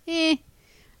Later. It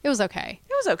was okay.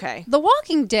 It was okay. The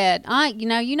Walking Dead. I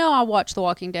watch The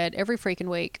Walking Dead every freaking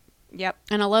week, Yep.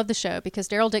 and I love the show because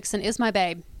Daryl Dixon is my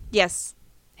babe. Yes.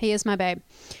 He is my babe,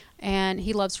 and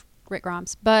he loves Rick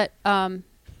Grimes. But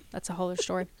that's a whole other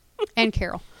story. And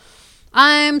Carol.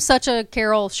 I'm such a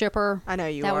Carol shipper. I know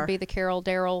you that are. would be the Carol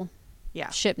Daryl. Yeah.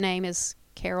 Ship name is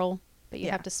Carol, but you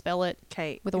have to spell it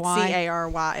with a Y.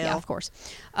 Caryl. Yeah, of course.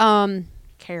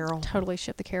 Carol. Totally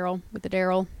ship the Carol with the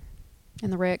Daryl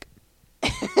and the Rick.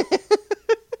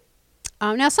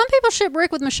 Now, some people ship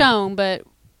Rick with Michonne, but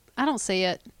I don't see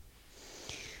it.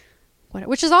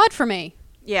 Which is odd for me.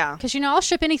 Yeah. Because, I'll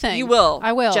ship anything. You will.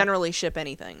 I will. Generally ship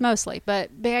anything. Mostly.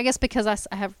 But I guess because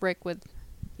I have Rick with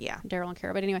Daryl and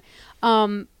Carol. But anyway,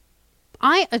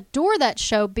 I adore that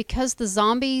show because the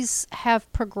zombies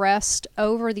have progressed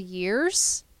over the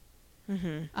years.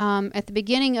 Mm-hmm. At the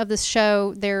beginning of this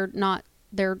show, they're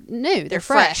new. They're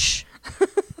fresh.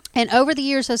 And over the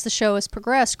years, as the show has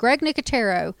progressed, Greg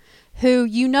Nicotero, who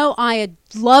I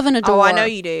love and adore. Oh, I know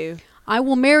you do. I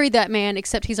will marry that man,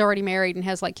 except he's already married and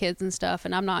has kids and stuff,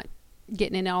 and I'm not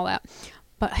getting into all that.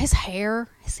 But his hair's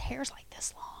like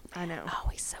this long. I know. Oh,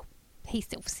 he's so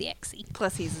sexy.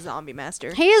 Plus, he's a zombie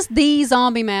master. He is the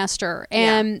zombie master,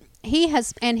 and he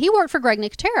worked for Greg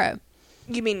Nicotero.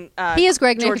 You mean he is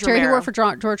Greg George Nicotero? Romero. He worked for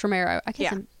George Romero. I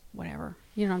can't whatever.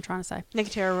 You know what I'm trying to say.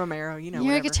 Nicotero Romero.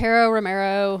 Nicotero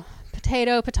Romero.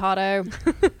 Potato.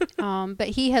 But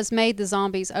he has made the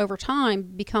zombies over time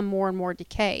become more and more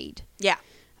decayed. Yeah.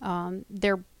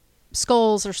 Their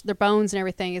skulls or their bones and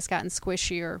everything has gotten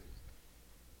squishier.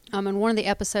 In one of the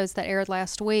episodes that aired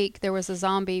last week, there was a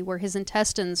zombie where his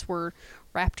intestines were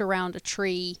wrapped around a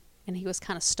tree and he was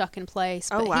kind of stuck in place.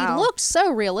 But he looked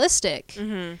so realistic.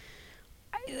 Mm-hmm.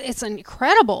 It's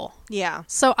incredible. Yeah.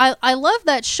 So I love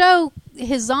that show.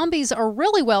 His zombies are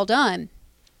really well done.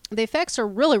 The effects are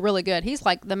really, really good. He's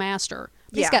like the master.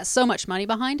 He's got so much money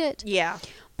behind it. Yeah.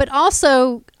 But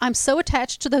also, I'm so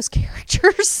attached to those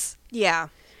characters. Yeah.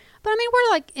 But I mean,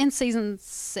 we're in season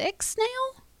 6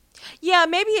 now. Yeah,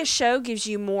 maybe a show gives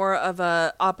you more of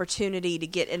a opportunity to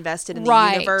get invested in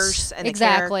the universe and the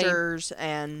characters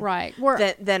and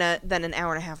than an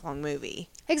hour and a half long movie.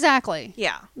 Exactly.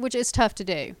 Yeah. Which is tough to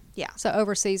do. Yeah. So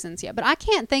over seasons, But I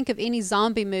can't think of any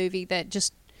zombie movie that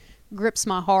just grips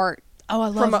my heart. Oh, I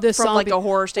love this from zombie. a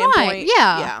horror standpoint. Right.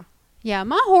 Yeah. Yeah. Yeah.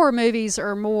 My horror movies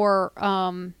are more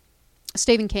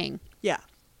Stephen King. Yeah.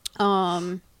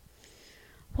 What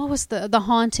was the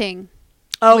Haunting?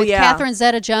 Oh, with Catherine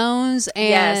Zeta-Jones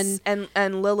and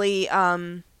and Lily. You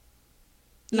know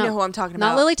who I'm talking about?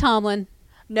 Not Lily Tomlin.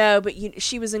 No, but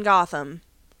she was in Gotham.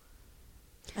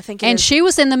 I think. She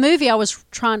was in the movie I was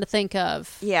trying to think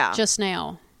of. Yeah. Just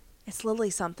now. It's Lily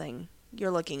something.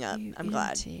 You're looking up. I'm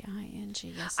glad.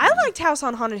 U-N-T-I-N-G, yes, I liked House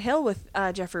on Haunted Hill with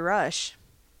Jeffrey Rush.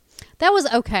 That was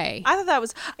okay. I thought that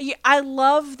was. I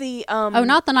love the. Not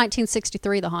the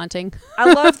 1963 The Haunting.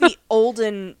 I love the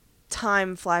olden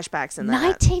time flashbacks in that.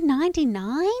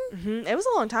 1999. Mm-hmm. It was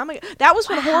a long time ago. That was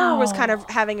when horror was kind of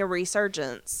having a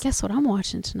resurgence. Guess what I'm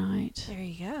watching tonight? There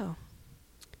you go.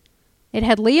 It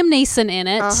had Liam Neeson in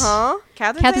it.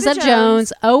 Catherine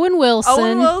Zeta-Jones, Owen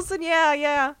Wilson.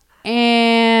 Yeah.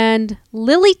 And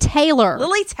Lily Taylor.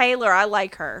 I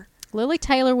like her. Lily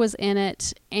Taylor was in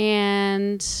it,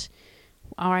 and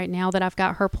all right, now that I've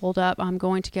got her pulled up, I'm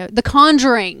going to go The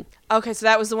Conjuring. Okay, so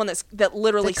that was the one that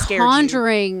literally scared you. The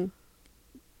Conjuring.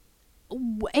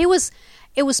 It was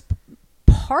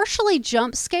partially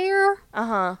jump scare.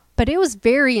 But it was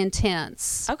very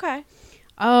intense. Okay.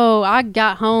 Oh, I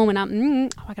got home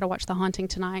and I gotta watch The Haunting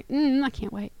tonight. I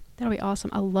can't wait. That'll be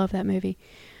awesome. I love that movie.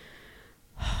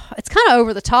 It's kind of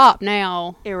over the top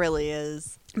now. It really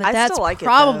is. But that's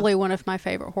probably one of my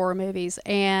favorite horror movies.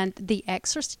 And The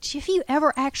Exorcist. Have you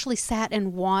ever actually sat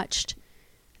and watched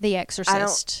The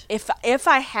Exorcist? If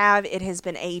I have, it has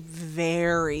been a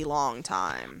very long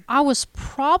time. I was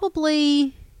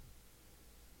probably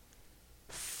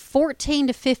 14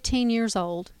 to 15 years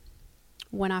old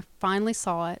when I finally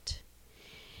saw it.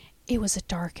 It was a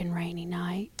dark and rainy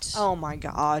night. Oh my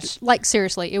gosh.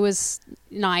 Seriously, it was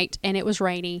night and it was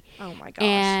rainy. Oh my gosh.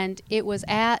 And it was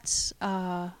at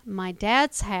my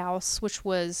dad's house, which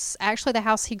was actually the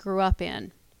house he grew up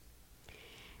in.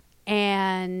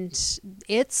 And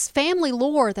it's family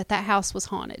lore that house was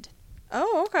haunted.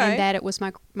 Oh, okay. And that it was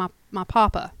my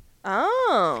papa.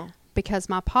 Oh. Because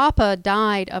my papa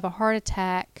died of a heart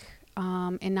attack in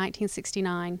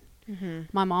 1969. Mm-hmm.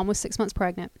 My mom was 6 months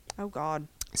pregnant. Oh, God.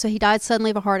 So he died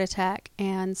suddenly of a heart attack.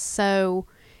 And so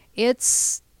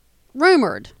it's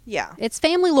rumored. Yeah. It's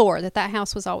family lore that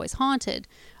house was always haunted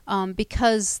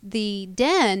because the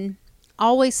den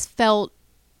always felt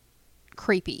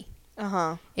creepy.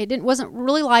 Uh-huh. It wasn't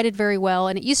really lighted very well,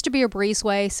 and it used to be a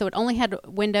breezeway, so it only had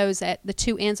windows at the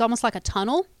two ends, almost like a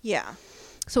tunnel. Yeah.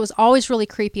 So it was always really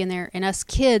creepy in there, and us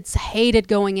kids hated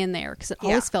going in there because it Yeah.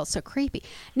 always felt so creepy.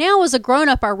 Now, as a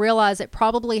grown-up, I realize it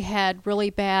probably had really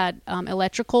bad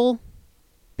electrical,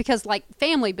 because, like,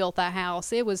 family built that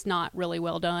house. It was not really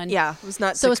well done. Yeah, it was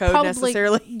not So to it's code probably,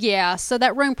 necessarily. yeah, so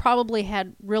that room probably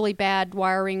had really bad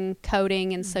wiring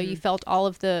coding, and so you felt all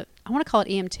of the, I want to call it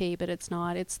EMT, but it's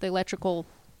not. It's the electrical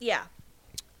Yeah.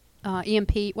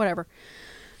 EMP, whatever.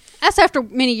 That's after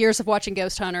many years of watching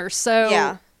Ghost Hunters. So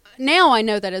Yeah. now I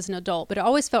know that as an adult, but it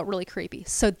always felt really creepy.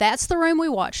 So that's the room we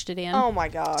watched it in. Oh my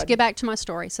God. To get back to my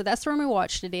story. So that's the room we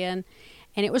watched it in.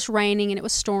 And it was raining and it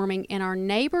was storming. And our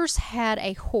neighbors had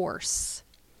a horse.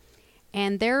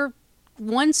 And their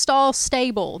one stall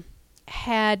stable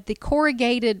had the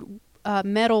corrugated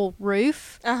metal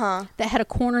roof Uh-huh. that had a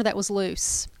corner that was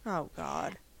loose. Oh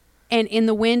God. And in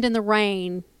the wind and the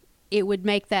rain, it would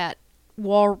make that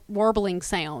warbling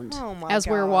sound Oh my as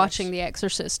we were gosh. watching The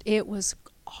Exorcist. It was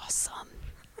awesome.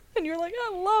 And you're like,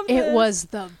 I love this. It was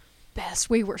the best.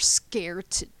 We were scared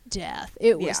to death.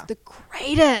 It was Yeah. the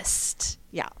greatest.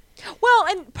 Yeah. Well,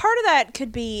 and part of that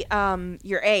could be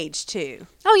your age too.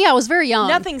 Oh yeah, I was very young.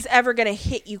 Nothing's ever going to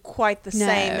hit you quite the No.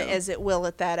 same as it will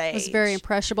at that age. It was very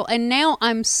impressionable. And now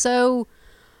I'm so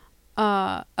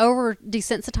over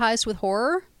desensitized with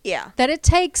horror Yeah. that it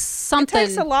takes It something.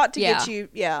 takes a lot to yeah. get you.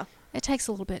 Yeah. It takes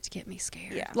a little bit to get me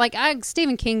scared. Yeah. Like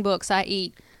Stephen King books I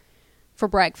eat for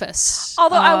breakfast.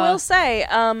 Although I will say,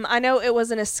 I know it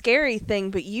wasn't a scary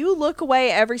thing, but you look away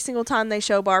every single time they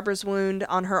show Barbara's wound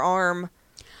on her arm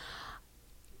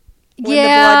when the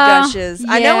blood gushes.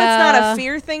 I know it's not a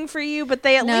fear thing for you, but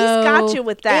they at least got you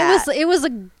with that. It was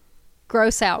a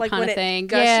gross out Like kind when of it thing.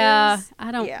 gushes? Yeah,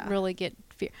 I don't Yeah. really get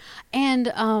fear.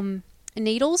 And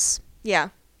needles, Yeah.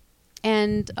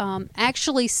 and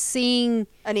actually seeing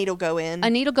A needle go in. a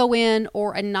needle go in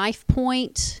or a knife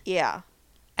point Yeah.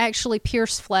 actually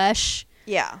pierce flesh,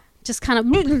 Yeah. just kind of.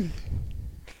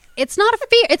 It's not a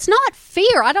fear. It's not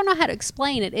fear. I don't know how to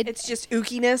explain it. It's just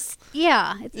ookiness.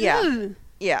 Yeah. It's, Yeah. ugh.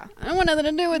 Yeah. I don't want nothing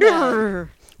to do with that.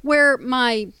 Where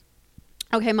my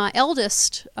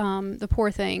eldest, the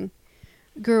poor thing,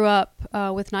 grew up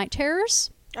with night terrors,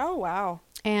 Oh, wow.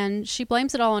 and she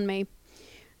blames it all on me.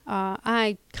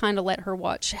 I kind of let her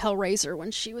watch Hellraiser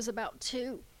when she was about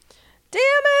 2. Damn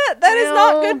it! That is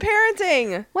not Well- good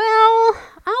parenting. Well,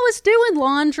 I was doing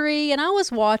laundry and I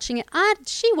was watching it.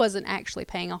 She wasn't actually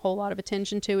paying a whole lot of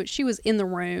attention to it. She was in the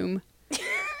room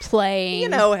playing. You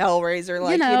know Hellraiser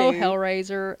like you know, do.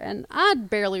 Hellraiser, and I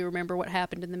barely remember what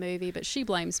happened in the movie, but she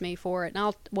blames me for it,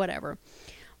 and whatever.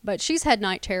 But she's had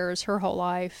night terrors her whole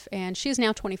life, and she's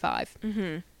now 25,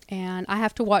 and I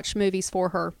have to watch movies for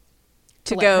her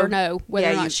to let go- her know whether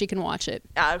yeah, or not you- she can watch it,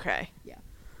 Okay.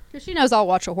 because she knows I'll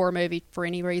watch a horror movie for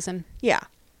any reason. Yeah.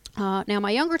 Now,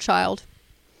 my younger child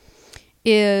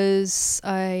is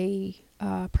a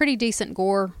pretty decent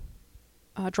gore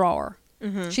drawer.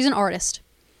 She's an artist,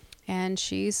 and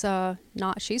she's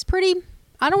she's pretty.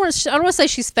 I don't want to say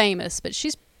she's famous, but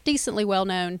she's decently well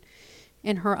known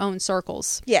in her own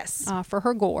circles Yes. for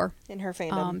her gore. In her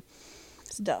fandom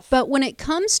stuff. But when it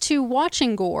comes to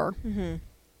watching gore,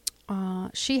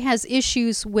 she has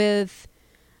issues with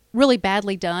really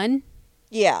badly done.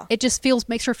 Yeah. It just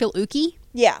makes her feel ooky.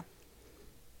 Yeah.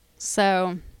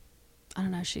 So, I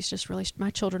don't know. She's just really. My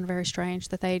children are very strange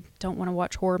that they don't want to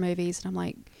watch horror movies, and I'm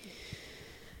like,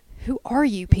 who are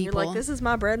you people? You're like, this is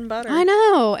my bread and butter. I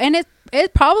know, and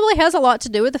it probably has a lot to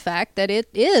do with the fact that it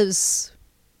is.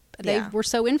 They Yeah. were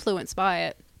so influenced by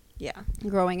it Yeah.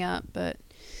 growing up, but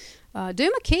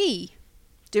Doom McKee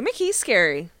Doom McKee's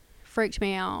scary. freaked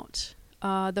me out.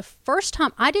 The first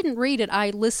time I didn't read it, I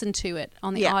listened to it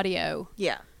on the Yeah. audio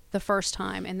Yeah. the first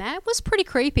time, and that was pretty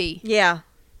creepy. Yeah.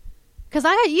 Because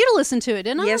I had you to listen to it,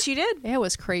 didn't I? Yes, you did. It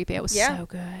was creepy. It was Yeah. so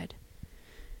good.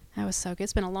 That was so good.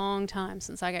 It's been a long time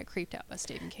since I got creeped out by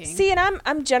Stephen King. See, and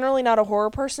I'm generally not a horror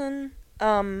person.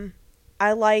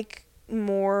 I like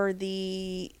more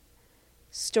the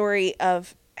story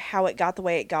of how it got the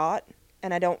way it got,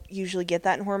 and I don't usually get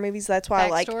that in horror movies. That's why I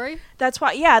like. Backstory? That's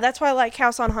why I like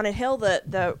House on Haunted Hill,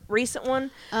 the recent one.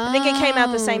 I think it came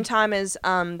out the same time as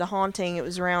The Haunting. It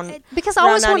was around Because I around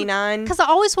always 99. want, because I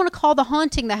always want to call The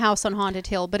Haunting the House on Haunted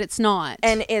Hill, but it's not.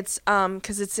 And it's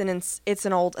because it's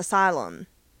an old asylum,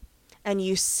 and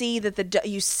you see that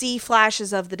you see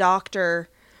flashes of the doctor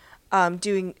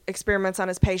doing experiments on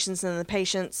his patients, and the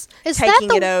patients Is that taking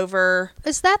the- it over.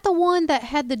 Is that the one that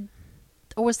had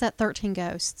or was that 13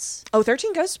 Ghosts? Oh,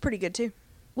 13 Ghosts is pretty good too.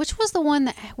 Which was the one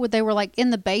that where they were like in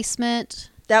the basement?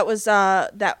 That was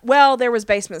there was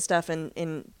basement stuff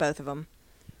in both of them.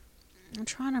 I'm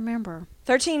trying to remember.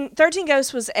 13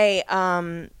 Ghosts was a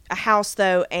house,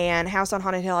 though, and House on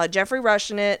Haunted Hill had Jeffrey Rush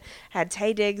in it, had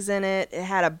Taye Diggs in it. It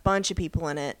had a bunch of people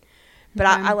in it. But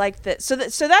Okay. I like that. So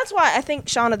that's why I think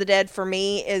Shaun of the Dead, for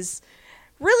me, is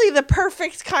really the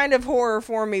perfect kind of horror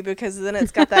for me, because then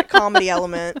it's got that comedy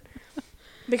element.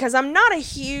 Because I'm not a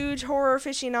huge horror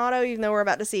aficionado, even though we're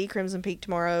about to see Crimson Peak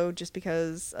tomorrow, just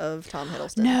because of Tom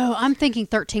Hiddleston. No, I'm thinking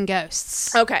 13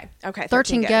 Ghosts. Okay.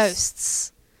 13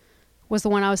 Ghosts was the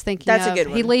one I was thinking That's of. a good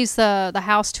one. He leaves the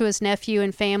house to his nephew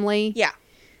and family. Yeah.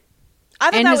 I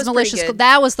thought And that his was malicious. pretty good.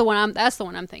 That was the one. That's the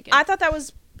one I'm thinking. I thought that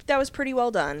was pretty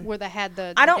well done. Where they had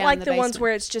the. I don't down like in the ones basement.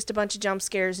 where it's just a bunch of jump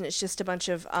scares and it's just a bunch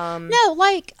of No,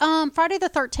 like Friday the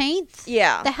 13th.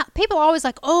 Yeah. People are always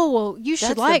like, "Oh, well, you should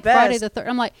That's the like Friday best. the 13th."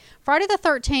 I'm like, Friday the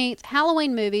 13th,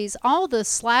 Halloween movies, all the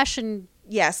slash and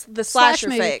Yes, the slash slasher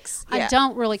movie, fix. I Yeah.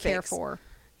 don't really care Fix. for.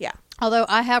 Yeah. Although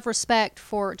I have respect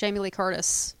for Jamie Lee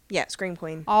Curtis. Yeah, Scream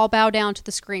Queen. All bow down to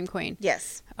the Scream Queen.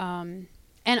 Yes. And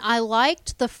I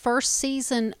liked the first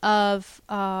season of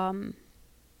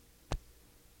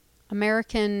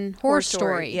American Horror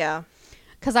Story. Yeah.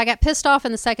 Because I got pissed off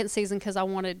in the second season because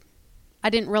I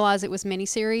didn't realize it was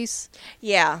miniseries.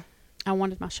 Yeah. I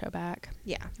wanted my show back.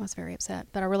 Yeah. I was very upset,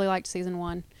 but I really liked season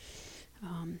 1.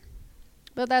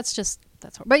 But that's.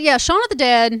 But yeah, Shaun of the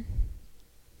Dead,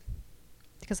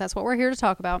 because that's what we're here to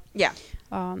talk about. Yeah.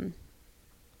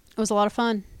 It was a lot of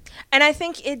fun. And I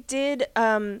think it did,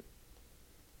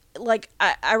 like,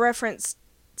 I referenced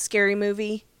Scary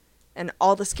Movie and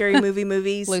all the Scary Movie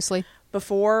movies Loosely.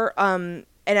 before, and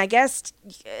I guess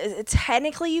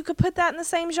technically you could put that in the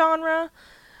same genre,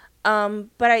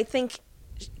 but I think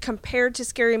compared to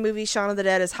Scary Movie, Shaun of the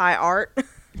Dead is high art.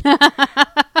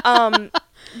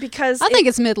 Because I think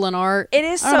it's middling art. it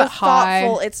is I don't know so about high.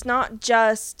 thoughtful. It's not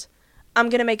just, I'm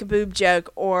going to make a boob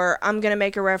joke, or I'm going to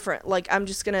make a reference, like, I'm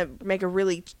just going to make a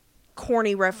really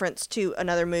corny reference to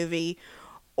another movie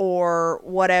or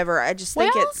whatever. I just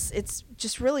think Well- it's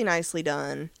just really nicely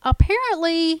done.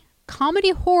 Apparently,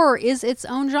 comedy horror is its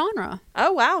own genre.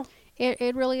 Oh, wow.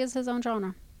 It really is his own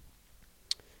genre.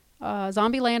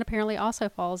 Zombieland apparently also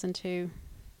falls into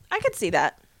I could see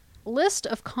that. list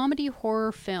of comedy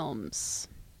horror films.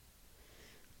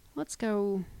 Let's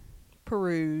go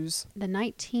Peruse. the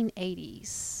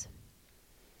 1980s.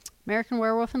 American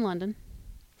Werewolf in London.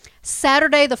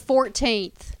 Saturday the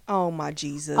 14th. Oh, my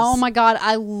Jesus. Oh my God,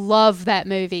 I love that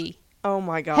movie. Oh,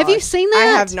 my God. Have you seen that?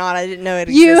 I have not. I didn't know it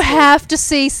existed. You have to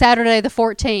see Saturday the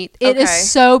 14th. It is Okay.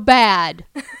 so bad.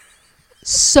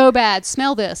 So bad.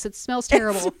 Smell this. It smells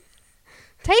terrible.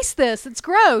 Taste this. It's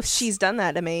gross. She's done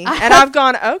that to me. And I've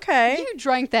gone, okay. You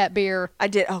drank that beer. I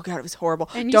did. Oh, God, it was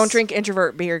horrible. And you Don't s- drink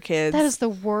introvert beer, kids. That is the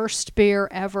worst beer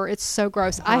ever. It's so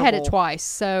gross. I had it Horrible. twice,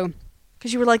 so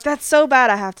Because you were like, that's so bad,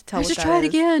 I have to tell I what should that try it is.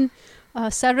 again.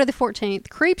 Saturday the 14th.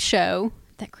 Creep Show.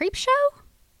 That Creep Show?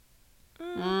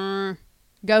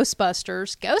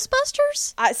 Ghostbusters.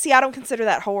 Ghostbusters? I don't consider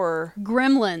that horror.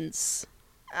 Gremlins.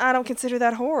 I don't consider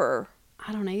that horror.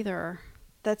 I don't either.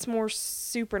 That's more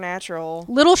supernatural.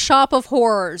 Little Shop of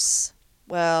Horrors.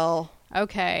 Well,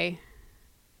 Okay.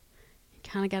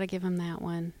 Kind of got to give him that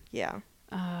one. yeah.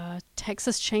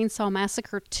 Texas Chainsaw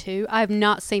Massacre 2. I have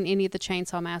not seen any of the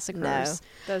Chainsaw Massacres.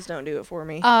 No, those don't do it for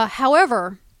me.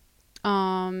 However,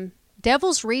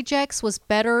 Devil's Rejects was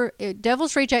better.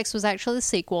 Devil's Rejects was actually the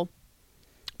sequel,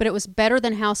 but it was better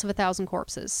than House of a Thousand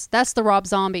Corpses. That's the Rob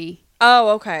Zombie Oh,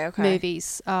 okay.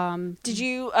 movies. Did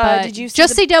you see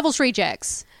just see Devil's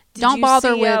Rejects? Don't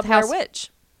bother with Blair House.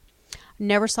 Witch?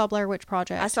 Never saw Blair Witch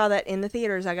Project. I saw that in the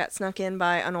theaters. I got snuck in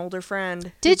by an older friend.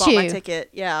 who Did bought my you? ticket?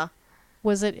 Yeah.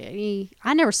 Was it?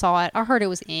 I never saw it. I heard it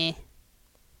was eh.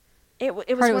 It was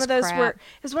Heard it one was of those crap.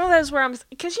 where I'm,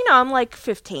 because I'm like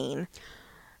 15,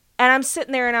 and I'm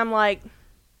sitting there and I'm like,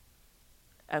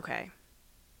 okay,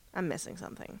 I'm missing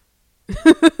something.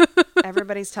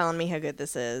 Everybody's telling me how good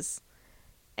this is,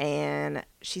 and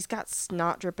she's got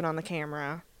snot dripping on the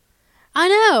camera, I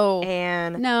know.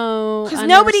 and No, because I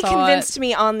never nobody saw convinced it.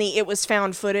 me on the it was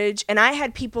found footage, and I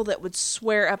had people that would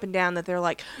swear up and down that they're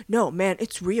like, no man,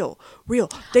 it's real. They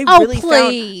Oh, really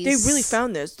please.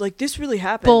 found this, like this really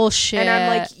happened. Bullshit. And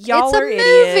I'm like, y'all It's a are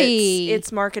idiots. movie.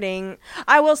 It's marketing.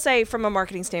 I will say, from a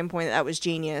marketing standpoint, that was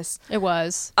genius. It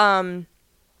was.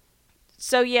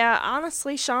 So yeah,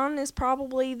 honestly, Shaun is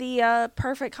probably the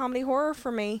perfect comedy horror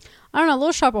for me. I don't know.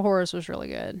 Little Shop of Horrors was really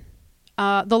good.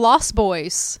 The Lost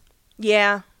Boys.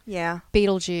 Yeah.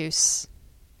 Beetlejuice.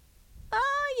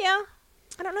 Yeah.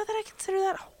 I don't know that I consider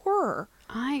that horror.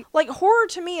 I Like, horror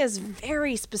to me is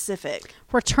very specific.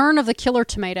 Return of the Killer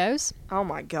Tomatoes. Oh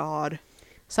my god.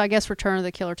 So I guess Return of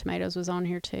the Killer Tomatoes was on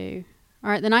here too. All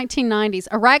right, the 1990s.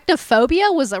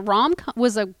 Arachnophobia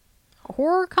was a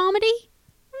horror comedy?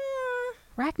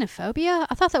 Arachnophobia?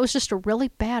 I thought that was just a really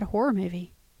bad horror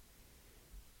movie.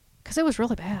 Because it was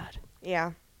really bad.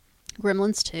 Yeah.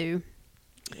 Gremlins 2.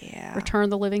 Yeah. Return of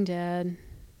the Living Dead.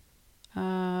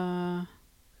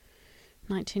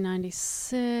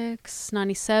 1996.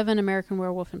 97, American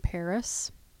Werewolf in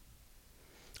Paris.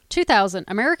 2000,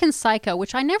 American Psycho,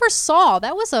 which I never saw.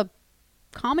 That was a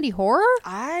comedy horror?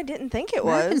 I didn't think it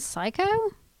American was. Psycho?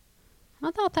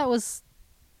 I thought that was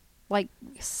like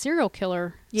serial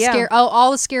killer. Yeah.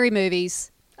 All the scary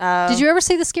movies. Did you ever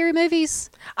see the scary movies?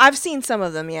 I've seen some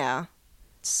of them, yeah.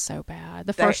 So bad.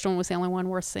 The first one was the only one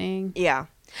worth seeing. Yeah.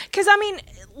 Because, I mean,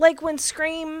 like when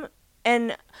Scream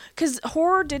and... Because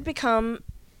horror did become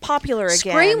popular again.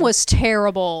 Scream was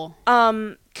terrible.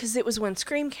 Because it was when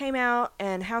Scream came out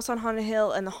and House on Haunted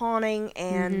Hill and The Haunting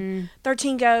and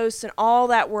 13 Ghosts and all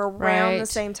that were around the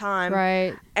same time.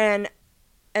 Right. And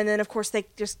then, of course, they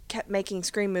just kept making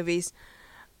Scream movies.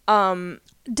 Oh,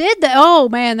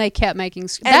 man, they kept making...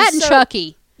 That and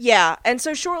Chucky. Yeah. And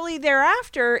so shortly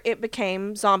thereafter, it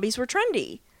became zombies were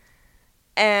trendy.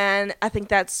 And I think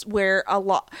that's where a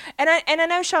lot... And I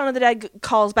know Shaun of the Dead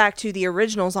calls back to the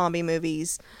original zombie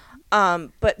movies.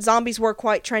 But zombies were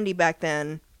quite trendy back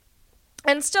then.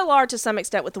 And still are to some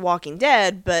extent with The Walking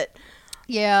Dead, but...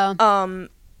 Yeah.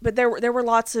 But there were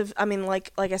lots of... I mean,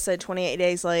 like I said, 28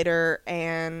 Days Later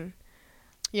and...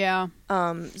 Yeah.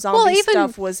 Zombie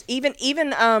stuff was... Even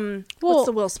what's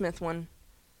the Will Smith one?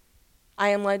 I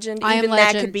Am Legend. Even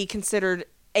that could be considered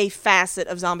a facet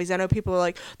of zombies. I know people are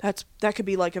like, that could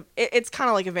be like a... It's kind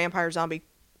of like a vampire zombie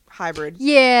hybrid.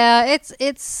 Yeah,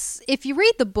 it's if you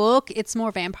read the book, it's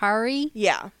more vampire-y.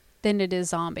 Yeah. Than it is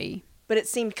zombie. But it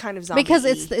seemed kind of zombie. Because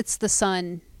it's the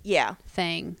sun. Yeah.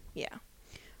 Thing. Yeah.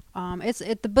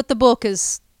 But the book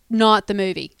is not the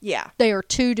movie. Yeah. They are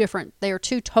two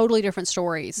totally different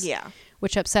stories. Yeah.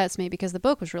 Which upsets me because the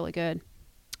book was really good.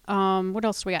 What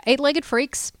else do we got? Eight-Legged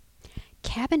Freaks.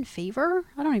 Cabin Fever?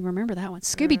 I don't even remember that one.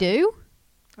 Scooby-Doo?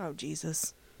 Oh,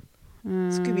 Jesus.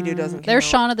 Scooby-Doo doesn't count. There's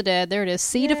Shaun of the Dead. There it is.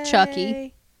 Seed of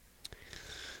Chucky.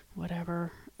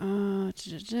 Whatever. I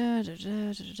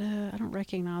don't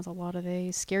recognize a lot of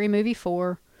these. Scary Movie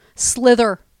 4.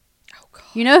 Slither. Oh, God.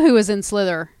 You know who was in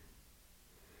Slither?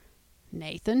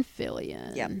 Nathan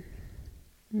Fillion. Yep.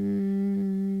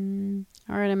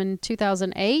 All right, I'm in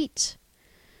 2008.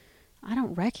 I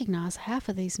don't recognize half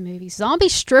of these movies. Zombie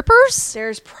Strippers?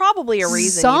 There's probably a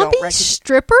reason Zombie you don't recognize...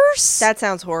 Strippers? That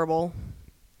sounds horrible.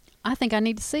 I think I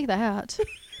need to see that.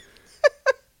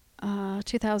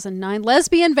 2009.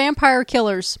 Lesbian Vampire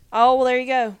Killers. Oh, well, there you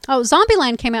go. Oh,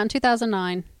 Zombieland came out in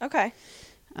 2009. Okay.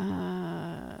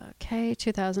 Okay,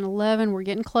 2011. We're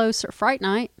getting closer. Fright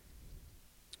Night.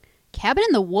 Cabin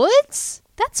in the Woods?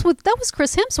 That was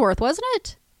Chris Hemsworth, wasn't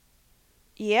it?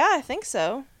 Yeah, I think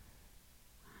so.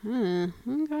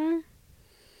 Okay.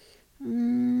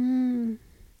 I'm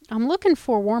looking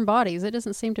for Warm Bodies. It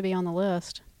doesn't seem to be on the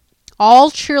list. All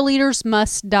Cheerleaders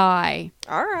Must Die.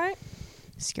 All right.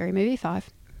 Scary Movie 5.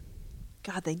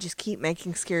 God, they just keep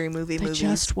making scary movies. They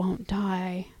just won't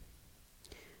die.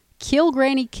 Kill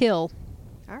Granny Kill.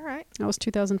 All right. That was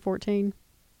 2014.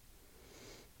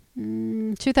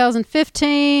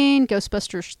 2015,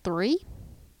 Ghostbusters 3.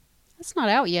 That's not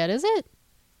out yet, is it?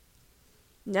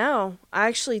 No, I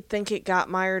actually think it got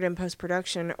mired in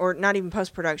post-production, or not even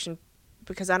post-production,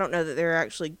 because I don't know that they're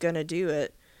actually going to do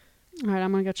it. All right,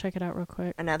 I'm going to go check it out real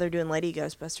quick. And now they're doing Lady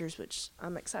Ghostbusters, which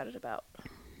I'm excited about.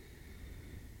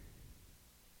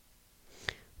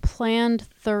 Planned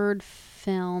third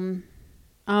film.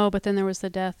 Oh, but then there was the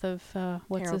death of,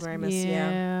 what's Harold his name? Ramis, yeah.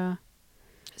 Yeah.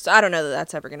 So I don't know that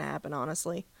that's ever going to happen,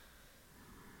 honestly.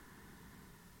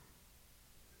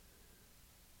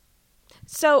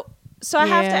 So I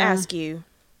have to ask you.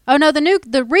 Oh no, the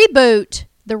reboot.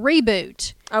 The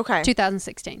reboot. Okay.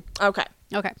 2016. Okay.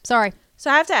 Okay. Sorry.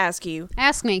 So I have to ask you.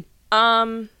 Ask me.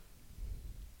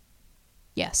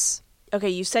 Yes. Okay,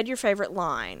 you said your favorite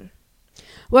line.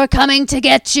 We're coming to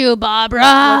get you, Barbara.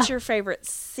 What's your favorite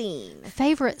scene?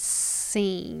 Favorite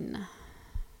scene.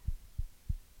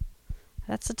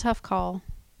 That's a tough call.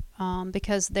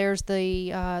 Because there's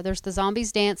the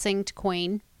zombies dancing to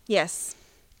Queen. Yes.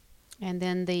 And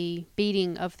then the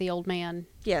beating of the old man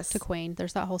to Queen.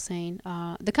 There's that whole scene.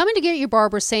 The coming to get you,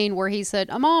 Barbara scene where he said,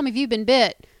 Mom, have you been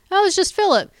bit? Oh, it's just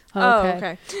Philip. Oh,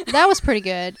 okay. That was pretty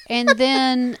good. And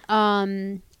then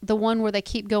the one where they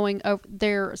keep going over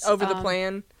the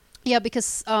plan. Yeah,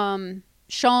 because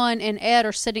Sean and Ed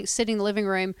are sitting in the living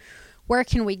room. Where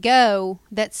can we go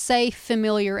that's safe,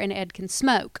 familiar, and Ed can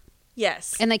smoke?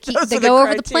 Yes. And they go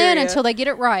over the plan until they get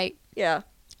it right. Yeah.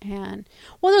 And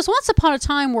well, there's once upon a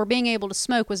time where being able to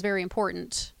smoke was very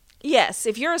important. Yes,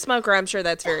 if you're a smoker, I'm sure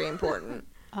that's very important.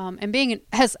 And being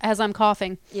as I'm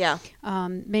coughing, Yeah,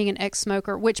 being an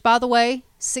ex-smoker, which by the way,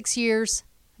 6 years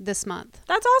this month.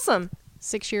 that's awesome.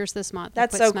 6 years this month.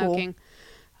 That's I quit so cool. smoking,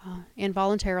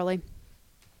 involuntarily.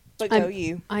 But go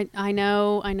you. I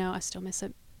know. I still miss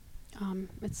it.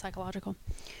 It's psychological.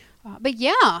 But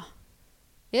yeah,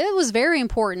 it was very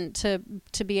important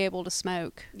to be able to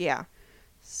smoke. Yeah.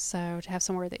 So to have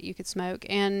somewhere that you could smoke.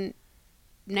 And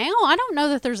now I don't know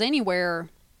that there's anywhere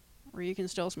where you can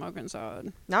still smoke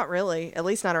inside. Not really. At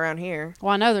least not around here.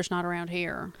 Well, I know there's not around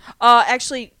here.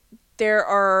 Actually, there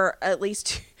are at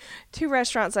least two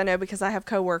restaurants I know because I have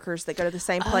coworkers that go to the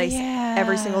same place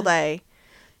every single day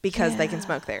because they can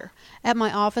smoke there. At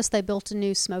my office, they built a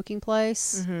new smoking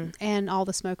place, Mm-hmm. and all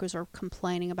the smokers are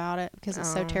complaining about it because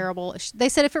it's so terrible. They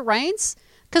said if it rains,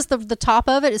 because the top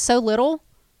of it is so little,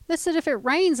 they said if it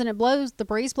rains and the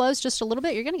breeze blows just a little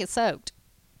bit, you're going to get soaked.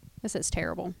 They said it's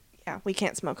terrible. Yeah, we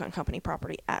can't smoke on company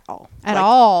property at all. At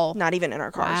all. Not even in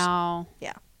our cars. Wow.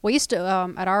 Yeah. We used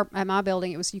to at my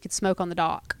building. It was you could smoke on the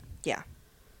dock. Yeah.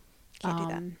 Can't do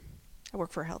that. I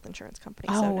work for a health insurance company.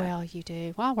 Oh so no. well, you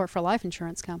do. Well, I work for a life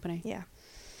insurance company. Yeah.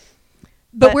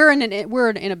 But we're in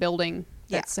a building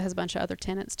that Yeah. has a bunch of other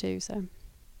tenants too. So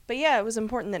But yeah, it was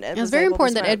important that Ed it was very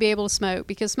important that Ed be able to smoke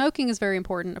because smoking is very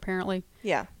important. Apparently,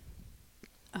 Yeah.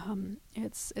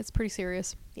 it's pretty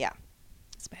serious. Yeah.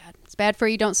 It's bad. It's bad for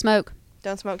you. Don't smoke.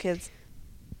 Don't smoke, kids.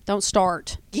 Don't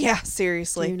start. Yeah,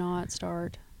 seriously. Do not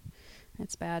start.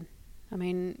 It's bad. I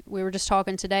mean, we were just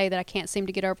talking today that I can't seem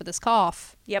to get over this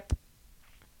cough. Yep.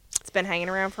 It's been hanging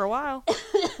around for a while.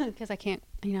 Because I can't,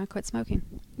 quit smoking.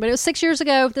 But it was 6 years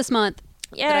ago this month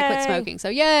that I quit Yay. smoking. So,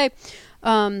 yay.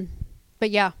 But,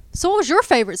 yeah. So, what was your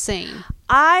favorite scene?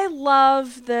 I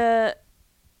love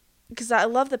because I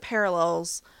love the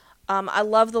parallels. I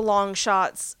love the long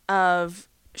shots of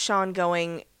Sean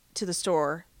going to the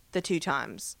store the 2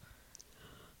 times.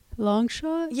 Long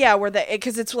shot? Yeah,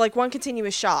 because it's like one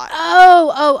continuous shot.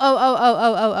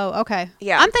 Oh, okay.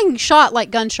 Yeah. I'm thinking shot like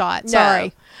gunshot.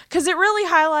 Sorry. Because it really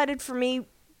highlighted for me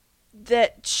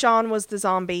that Sean was the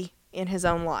zombie in his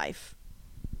own life.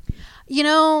 You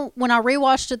know, when I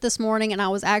rewatched it this morning and I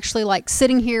was actually like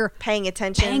sitting here Paying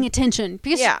attention.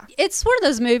 Because Yeah. it's one of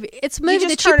those movies. It's a movie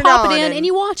just that you turn it pop on it in and- and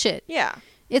you watch it. Yeah.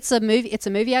 It's a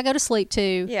movie I go to sleep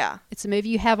to. Yeah. It's a movie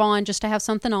you have on just to have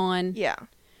something on. Yeah.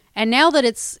 And now that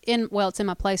it's in my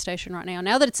PlayStation right now.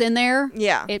 Now that it's in there,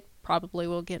 Yeah. it probably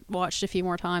will get watched a few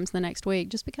more times the next week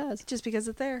just because. Just because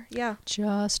it's there. Yeah.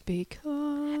 Just because.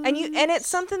 And it's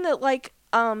something that like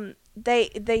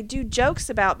they do jokes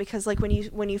about because like when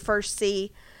you first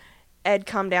see Ed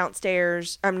come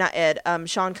downstairs, not Ed,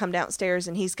 Sean come downstairs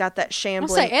and he's got that I'll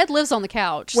shambling. say Ed lives on the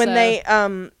couch. when so-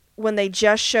 they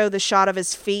just show the shot of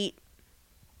his feet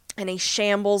and he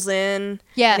shambles in.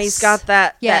 Yes. And he's got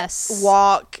that Yes.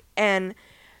 walk and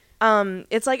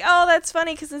it's like, oh, that's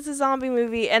funny because it's a zombie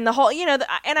movie and the whole, and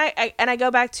I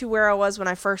go back to where I was when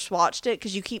I first watched it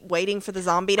because you keep waiting for the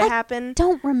zombie to happen.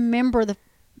 Don't remember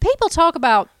people talk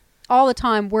about all the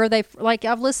time where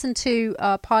I've listened to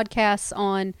podcasts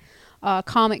on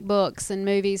comic books and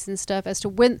movies and stuff as to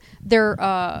when their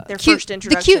first introduction.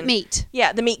 the cute meat.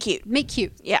 Yeah, the meat cute. Meat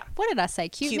cute. Yeah. What did I say?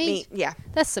 Cute meat? Yeah.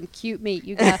 That's some cute meat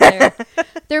you got there.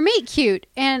 They're meat cute.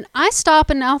 And I stop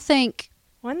and I'll think,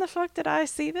 When the fuck did I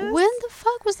see this? when the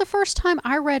fuck was the first time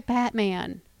I read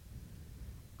Batman?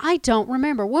 I don't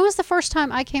remember. When was the first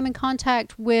time I came in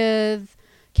contact with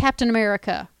Captain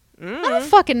America? I don't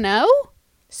fucking know.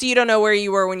 So you don't know where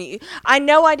you were when you... I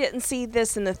know I didn't see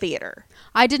this in the theater.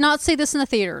 I did not see this in the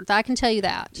theater. I can tell you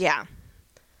that. Yeah.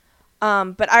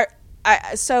 But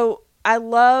I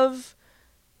love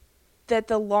that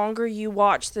the longer you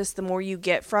watch this, the more you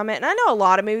get from it. And I know a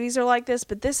lot of movies are like this,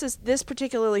 but this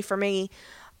particularly for me,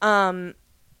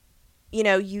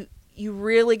 you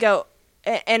really go...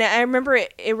 And I remember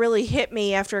it really hit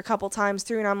me after a couple times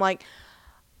through, and I'm like,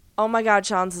 oh my God,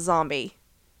 Sean's a zombie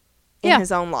in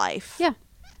his own life. Yeah.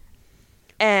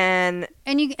 And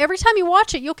every time you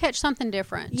watch it, you'll catch something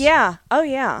different. yeah. Oh,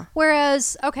 yeah.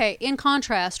 Whereas, in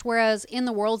contrast, in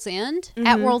The World's End,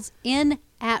 at World's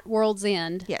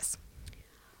End, Yes.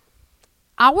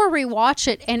 I will rewatch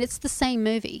it, and it's the same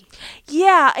movie.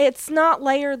 Yeah, it's not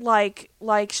layered like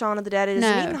Shaun of the Dead. It is.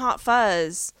 No. Even Hot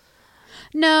Fuzz.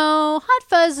 No, Hot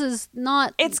Fuzz is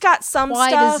not It's got some quite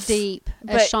stuff, as deep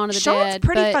but as Shaun of the Shaun's Dead.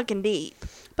 pretty but, fucking deep.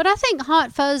 but I think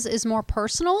Hot Fuzz is more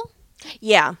personal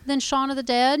Yeah. than Shaun of the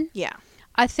Dead. Yeah.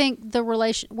 I think the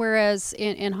relation, whereas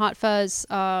in Hot Fuzz,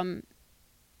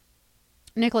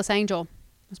 Nicholas Angel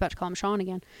was about to call him Sean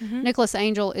again. Nicholas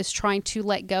Angel is trying to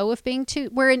let go of being too.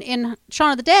 Where in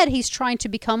Shaun of the Dead, he's trying to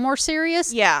become more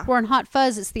serious. Yeah. Where in Hot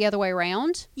Fuzz, it's the other way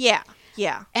around. Yeah.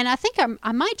 Yeah. And I think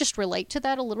I might just relate to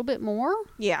that a little bit more.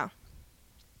 Yeah.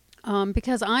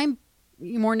 Because I'm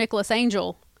more Nicholas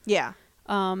Angel. Yeah.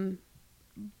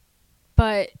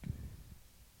 But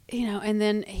and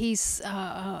then he's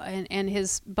and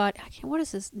his what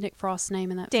is his Nick Frost's name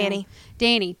in that Danny. film?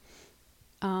 Danny.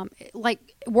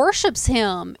 Worships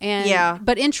him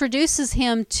but introduces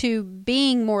him to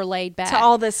being more laid back. To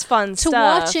all this fun to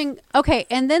stuff. watching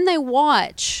and then they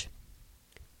watch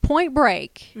Point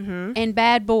Break and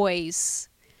Bad Boys,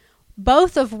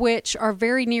 both of which are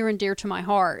very near and dear to my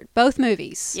heart. Both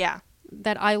movies. Yeah.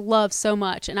 That I love so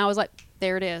much. And I was like,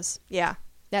 there it is. Yeah.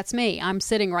 That's me. I'm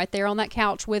sitting right there on that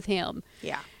couch with him.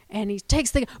 Yeah. And he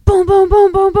takes the boom, boom,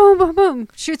 boom, boom, boom, boom, boom,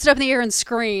 shoots it up in the air and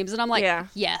screams. And I'm like,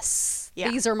 yes,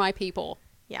 these are my people.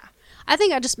 Yeah. I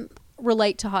think I just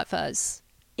relate to Hot Fuzz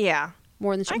Yeah.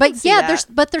 more than I but can see yeah,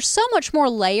 that. there's so much more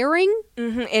layering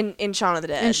In Shaun of the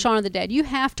Dead. in Shaun of the Dead. You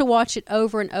have to watch it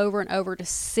over and over and over to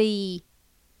see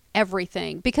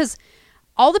everything, because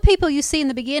all the people you see in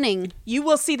the beginning, you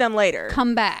will see them later.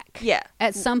 come back. Yeah.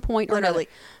 At some point or Literally.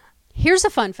 another. Here's a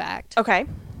fun fact. Okay.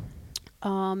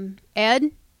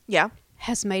 Ed Yeah.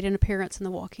 has made an appearance in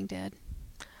The Walking Dead.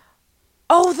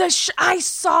 Oh, I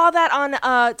saw that on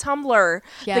Tumblr.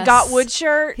 The Yes. Got Wood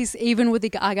shirt. He's even with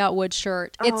the I Got Wood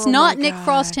shirt. It's Oh not my Nick God.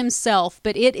 Frost himself,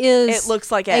 but it is It looks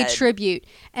like a Ed. tribute.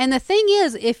 And the thing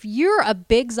is, if you're a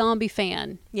big zombie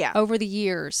fan Yeah. over the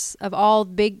years of all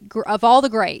the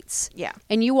greats, Yeah.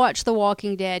 and you watch The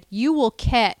Walking Dead, you will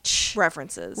catch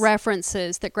References.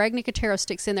 references that Greg Nicotero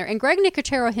sticks in there. And Greg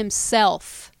Nicotero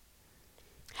himself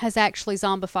has actually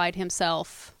zombified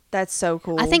himself. That's so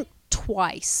cool. I think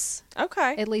twice.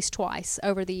 Okay. At least twice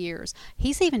over the years.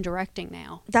 He's even directing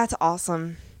now. That's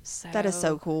awesome. So That is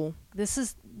so cool. This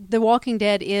is The Walking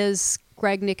Dead is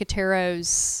Greg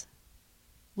Nicotero's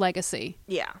legacy.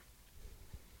 Yeah.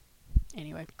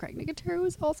 Anyway, Greg Nicotero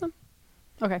is awesome.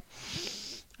 Okay,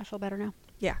 I feel better now.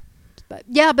 Yeah. But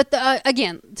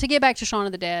again, to get back to Shaun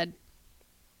of the Dead,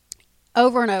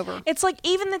 over and over. It's like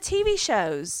even the TV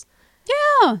shows.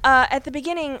 Yeah. At the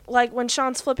beginning, like when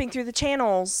Sean's flipping through the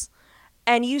channels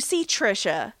and you see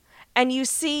Trisha and you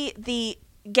see the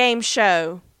game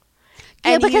show.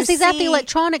 Yeah, and because you he's at the see-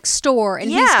 electronics store and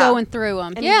he's Yeah. going through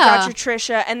them. And Yeah. you got your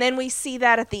Trisha, and then we see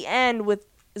that at the end with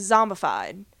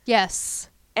Zombified. Yes.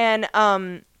 And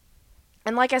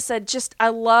like I said, just I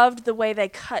loved the way they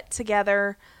cut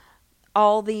together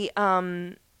all the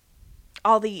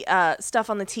stuff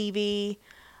on the TV,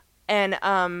 and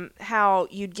how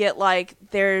you'd get like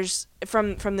there's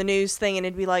from the news thing, and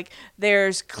it'd be like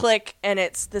there's click, and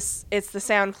it's the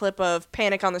sound clip of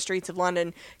Panic on the Streets of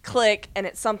London, click, and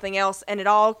it's something else, and it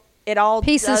all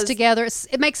Pieces does, together.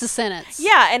 It makes a sentence.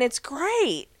 yeah, and it's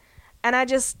great. And I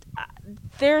just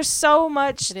there's so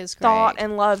much It is thought great.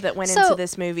 and love that went So- into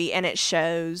this movie, and it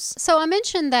shows. So I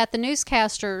mentioned that the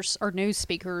newscasters or news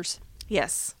speakers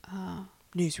Yes.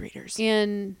 Newsreaders.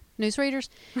 newsreaders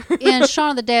in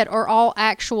Shaun of the Dead are all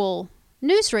actual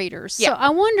newsreaders. Yeah. So I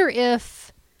wonder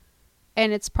if,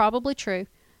 and it's probably true,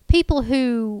 people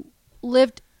who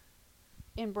lived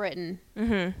in Britain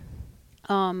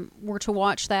were to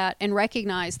watch that and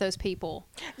recognize those people.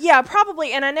 Yeah,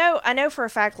 probably. And I know for a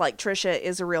fact like Trisha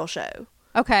is a real show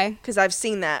Okay. because I've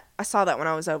seen that. I saw that when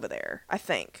I was over there, I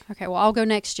think. Okay. Well, I'll go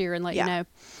next year and let you Yeah. know.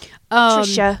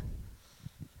 Trisha.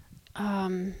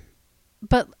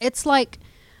 But it's like,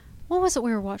 what was it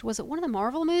we were watching? Was it one of the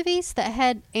Marvel movies that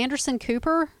had Anderson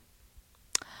Cooper?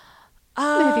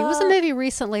 Movie. It was a movie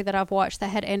recently that I've watched that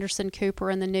had Anderson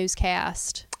Cooper in the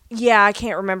newscast. Yeah, I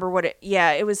can't remember what it.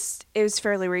 Yeah, it was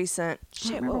fairly recent. I don't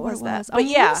Shit, remember what was it that? I But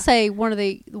yeah, want to say one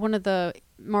of the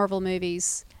Marvel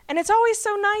movies. and it's always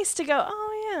so nice to go.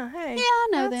 Oh yeah, hey, Yeah, I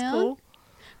know that's them. cool.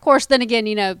 Of course, then again,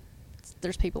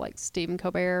 there's people like Stephen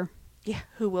Colbert. Yeah,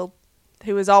 who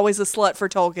is always a slut for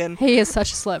Tolkien. He is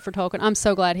such a slut for Tolkien. I'm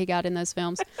so glad he got in those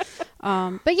films.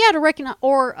 But yeah, to recognize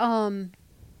oh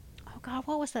God,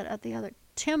 what was that? The other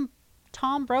Tom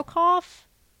Brokaw.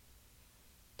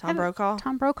 Tom Brokaw,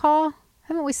 Tom Brokaw.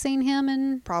 Haven't we seen him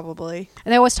in? probably.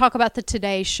 And they always talk about the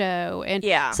Today Show, and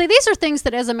Yeah. see, these are things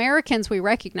that as Americans we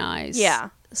recognize. Yeah.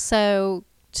 So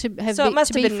it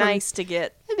must have been from- nice to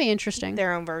get It'd be interesting.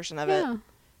 their own version of Yeah. it.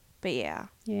 But yeah,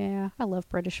 Yeah, I love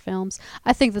British films.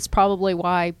 I think that's probably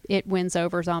why it wins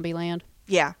over Zombieland.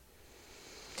 yeah.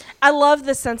 I love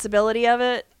the sensibility of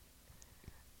it.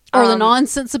 Or the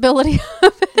non-sensibility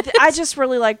of it. I just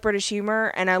really like British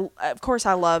humor, and of course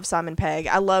I love Simon Pegg.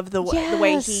 I love the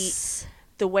way he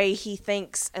the way he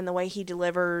thinks and the way he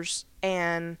delivers,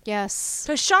 and Yes.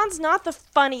 so Sean's not the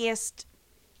funniest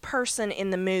person in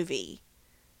the movie.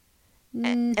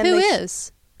 And and who they-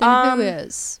 is? Then Um, who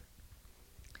is?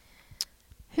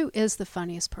 Who is the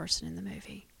funniest person in the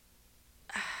movie?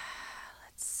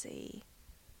 Let's see.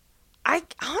 I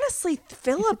honestly,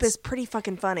 Philip it's- is pretty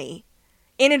fucking funny.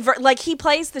 Like he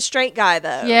plays the straight guy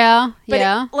though. Yeah, But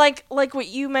yeah. like what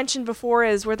you mentioned before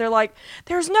is where they're like,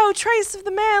 "There's no trace of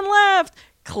the man left."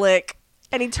 Click,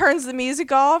 and he turns the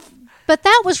music off. But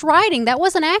that was writing. That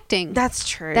wasn't acting. That's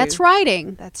true. That's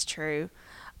writing. That's true.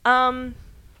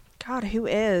 God, who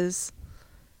is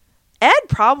Ed?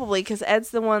 Probably because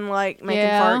Ed's the one like making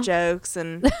Yeah. fart jokes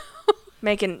and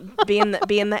being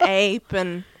the ape,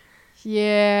 and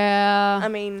Yeah. I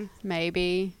mean,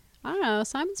 Maybe. I don't know.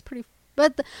 Simon's pretty.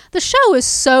 But the show is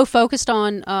so focused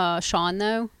on Sean,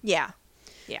 though. yeah.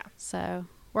 So,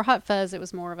 where Hot Fuzz, it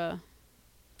was more of a.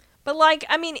 But like,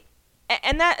 I mean,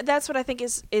 and that's what I think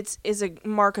is a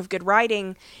mark of good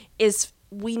writing is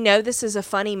we know this is a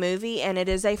funny movie and it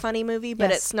is a funny movie, but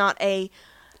Yes. it's not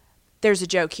there's a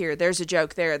joke here, there's a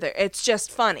joke there. It's just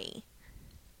funny.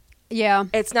 Yeah.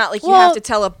 It's not like you Well- have to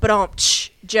tell a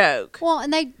ba-dum-tsh joke. Well,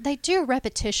 and they do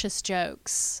repetitious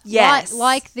jokes. Yes.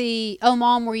 Like the, oh,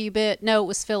 Mom, were you bit? No, it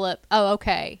was Philip. Oh,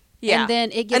 okay. Yeah. And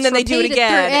then it gets and then they do it repeated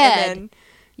again, through Ed. and then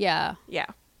Yeah. yeah,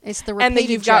 It's the repeated and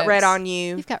then you've got red jokes. on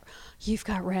you. You've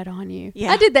got red on you.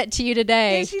 Yeah. I did that to you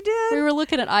today. Yes, you did. We were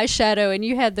looking at eyeshadow and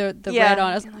you had the Yeah. red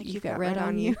on. I was You're like, like, you've got red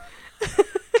on you.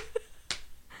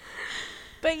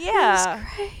 But yeah, That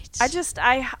was great. I just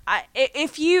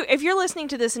if you're listening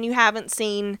to this and you haven't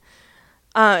seen,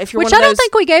 if you're Which one of I don't those,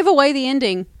 think we gave away the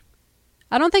ending.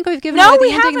 I don't think we've given No, away we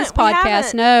the ending in this haven't. We podcast.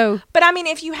 haven't. No. But I mean,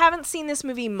 if you haven't seen this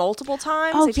movie multiple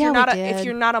times, Oh, if yeah, you're we not did. if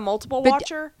you're not a multiple But-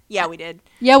 watcher, yeah, we did.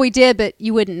 Yeah, we did, but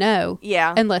you wouldn't know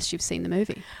Yeah. unless you've seen the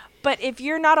movie. But if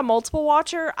you're not a multiple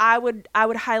watcher, I would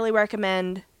highly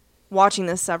recommend watching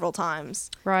this several times.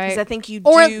 Right. Because I think you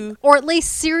Or, do. or at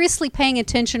least seriously paying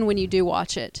attention when you do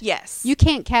watch it. Yes. You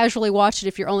can't casually watch it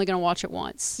if you're only going to watch it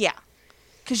once. Yeah.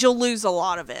 Because you'll lose a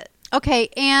lot of it. Okay,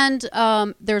 and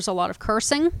there's a lot of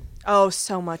cursing. Oh,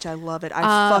 so much. I love it.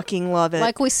 I fucking love it.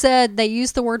 Like we said, they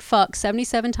use the word fuck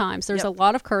 77 times. There's Yep. a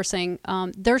lot of cursing.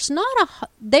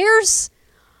 There's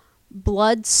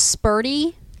blood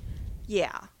spurty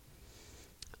yeah.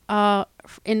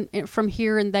 from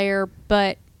here and there,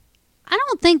 but I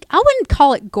wouldn't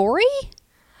call it gory.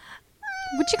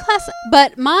 Would you class?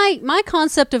 But my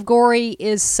concept of gory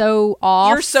is so off.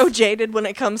 You're so jaded when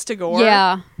it comes to gore.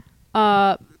 Yeah.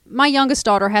 My youngest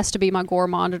daughter has to be my gore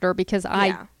monitor because I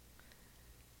Yeah.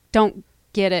 don't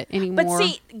get it anymore. But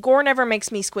see, gore never makes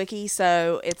me squicky,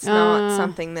 so it's not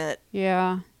something that,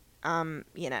 Yeah.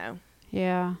 you know.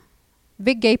 Yeah.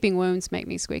 Big gaping wounds make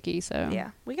me squeaky, so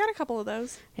Yeah. We got a couple of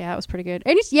those. yeah, it was pretty good.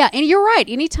 And you're right.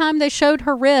 Anytime they showed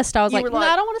her wrist, I was You like, were no, like-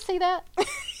 I don't want to see that.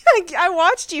 I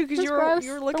watched you because That's you were gross.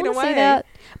 looking Don't wanna away. see that.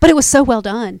 But it was so well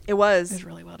done. It was. It was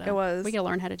really well done. It was. We gotta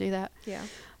learn how to do that. Yeah.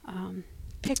 Um,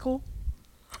 Pickle.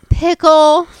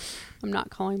 pickle. I'm not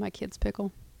calling my kids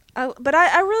pickle. But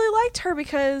I really liked her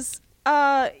because,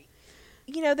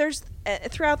 you know, there's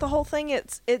throughout the whole thing,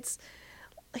 it's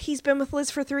he's been with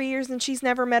Liz for 3 years and she's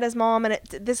never met his mom, and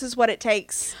this is what it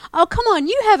takes Oh, come on.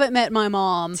 You haven't met my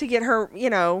mom. to get her, you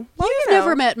know. Well, You've you know,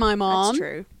 never met my mom. That's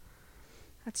true.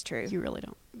 That's true. You really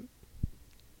don't.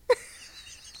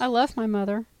 I love my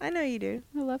mother. I know you do.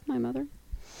 I love my mother.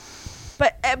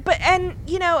 But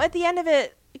you know, at the end of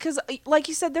it, because like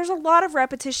you said, there's a lot of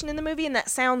repetition in the movie, and that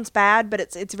sounds bad, but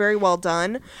it's very well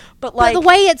done. But like But the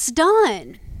way it's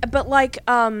done,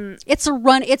 it's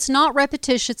it's not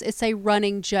repetitious. It's a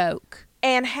running joke.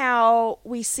 and how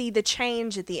we see the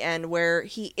change at the end where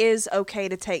he is okay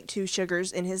to take 2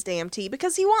 sugars in his damn tea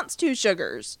because he wants 2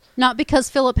 sugars. Not because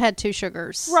Philip had 2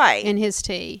 sugars Right. in his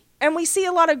tea. And we see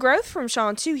a lot of growth from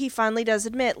Sean too. He finally does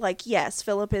admit, like, yes,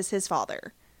 Philip is his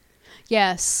father.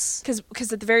 Yes.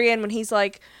 Because at the very end when he's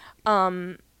like,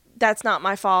 that's not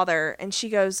my father, and she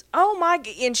goes, oh my,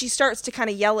 and she starts to kind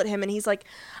of yell at him, and he's like,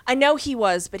 I know he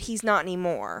was, but he's not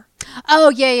anymore. Oh,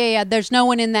 yeah. There's no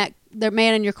one in that. The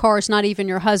man in your car is not even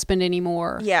your husband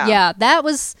anymore. Yeah. Yeah, that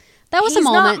was He's a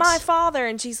moment. not my father.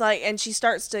 And she's like, and she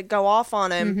starts to go off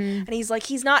on him, and he's like,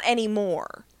 he's not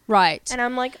anymore. Right. And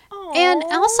I'm like, oh. And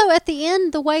also at the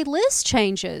end, the way Liz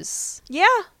changes. Yeah.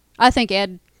 I think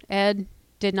Ed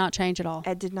did not change at all.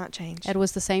 Ed did not change. Ed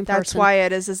was the same person. That's why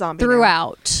Ed is a zombie now.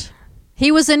 throughout.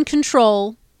 He was in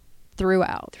control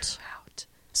throughout.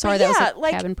 Sorry, But that was yeah, a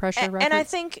like, cabin pressure reference. And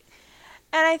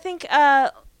I think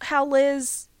how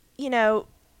Liz, you know,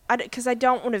 because I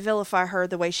don't want to vilify her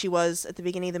the way she was at the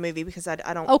beginning of the movie, because I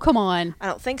don't. Oh, come on. I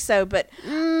don't think so, but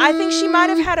I think she might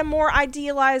have had a more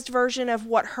idealized version of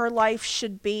what her life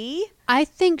should be. I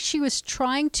think she was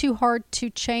trying too hard to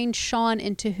change Sean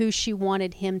into who she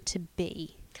wanted him to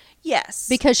be. Yes.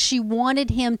 Because she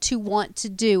wanted him to want to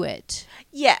do it.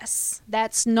 Yes.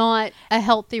 That's not a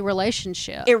healthy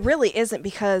relationship. It really isn't,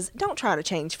 because don't try to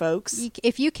change folks.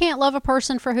 If you can't love a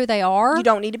person for who they are, You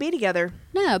don't need to be together.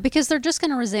 no, because they're just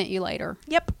going to resent you later.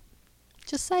 Yep.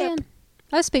 Just saying.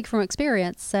 I speak from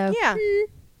experience, so Yeah.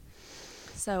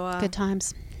 So, good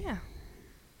times. yeah.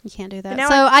 You can't do that. But now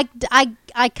So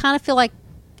I kind of feel like,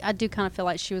 I do kind of feel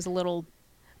like she was a little...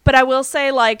 But I will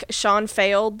say, like, Sean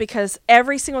failed, because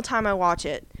every single time I watch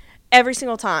it, every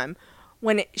single time,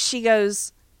 when she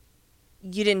goes,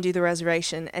 you didn't do the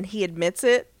reservation, and he admits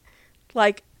it,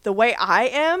 like, the way I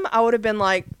am, I would have been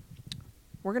like,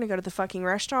 we're going to go to the fucking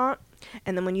restaurant,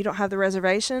 and then when you don't have the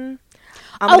reservation,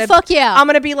 fuck yeah. I'm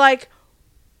going to be like,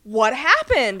 what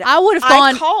happened? I would have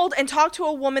gone... I called and talked to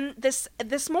a woman this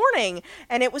morning,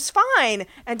 and it was fine,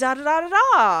 and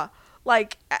da-da-da-da-da.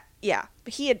 Like, yeah.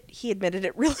 But he admitted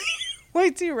it really way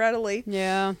too readily.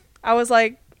 Yeah. I was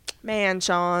like, man,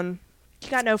 Sean, you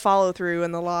got no follow through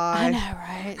in the lie. I know,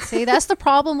 right? See, that's the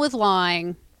problem with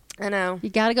lying. I know.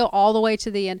 You got to go all the way to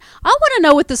the end. I want to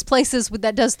know what this place is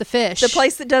that does the fish. The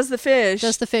place that does the fish.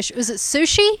 Does the fish. Is it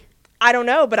sushi? I don't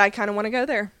know, but I kind of want to go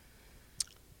there.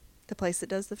 The place that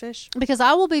does the fish. Because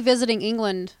I will be visiting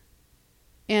England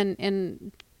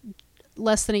in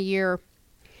less than a year.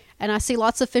 And I see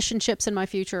lots of fish and chips in my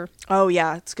future. Oh,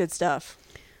 yeah. It's good stuff.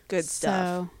 Good stuff.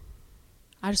 So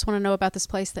I just want to know about this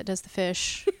place that does the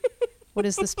fish. What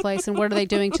is this place and what are they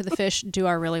doing to the fish? Do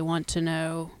I really want to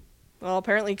know? Well,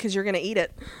 apparently because you're going to eat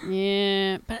it.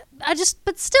 Yeah.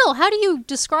 But still, how do you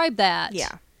describe that?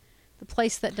 Yeah. The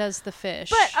place that does the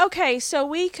fish. But, okay, so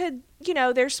we could,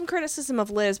 there's some criticism of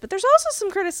Liz, but there's also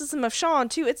some criticism of Sean,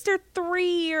 too. It's their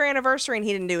 3-year anniversary and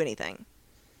he didn't do anything.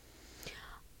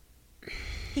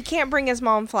 He can't bring his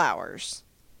mom flowers.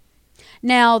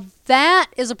 Now, that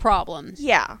is a problem.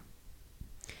 Yeah.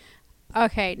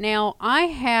 Okay, now I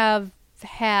have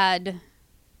had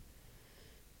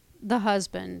the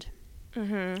husband,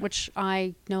 which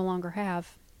I no longer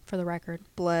have, for the record.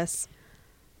 Bless.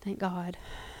 Thank God.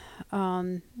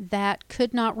 That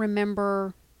could not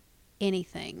remember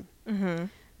anything. Mm-hmm.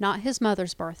 Not his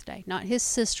mother's birthday, not his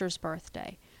sister's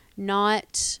birthday,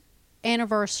 not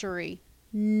anniversary,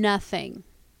 nothing.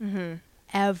 Mm-hmm.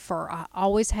 Ever. I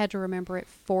always had to remember it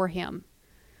for him.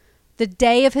 The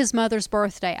day of his mother's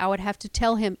birthday, I would have to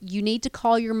tell him, you need to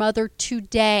call your mother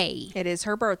today. It is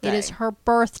her birthday. It is her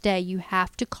birthday. You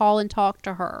have to call and talk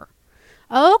to her.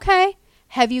 Okay.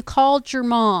 Have you called your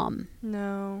mom?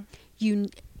 No. You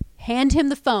hand him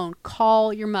the phone.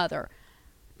 Call your mother.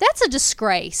 That's a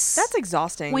disgrace. That's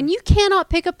exhausting. When you cannot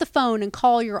pick up the phone and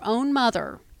call your own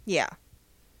mother. Yeah.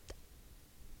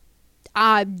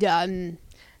 I'm done.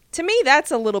 To me,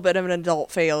 that's a little bit of an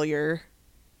adult failure.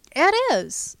 It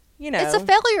is. It's a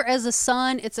failure as a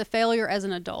son. It's a failure as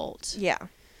an adult. Yeah.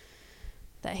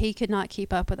 That he could not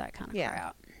keep up with that kind of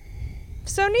crap.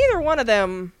 So neither one of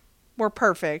them were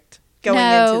perfect going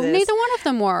into this. Neither one of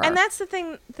them were. And that's the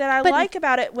thing that I like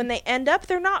about it. When they end up,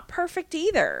 they're not perfect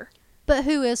either. But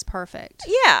who is perfect?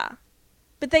 Yeah.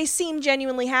 But they seem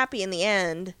genuinely happy in the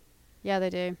end. Yeah, they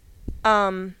do.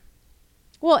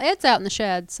 Well, Ed's out in the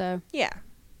shed, so. Yeah.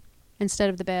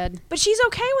 Instead of the bed. But she's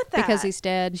okay with that. Because he's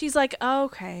dead. She's like, oh,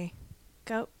 okay.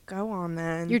 Go on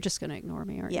then. You're just going to ignore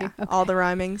me, aren't you? Yeah, okay. all the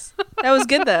rhymings. That was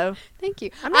good, though. Thank you.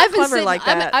 I'm not clever like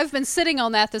that. I've been sitting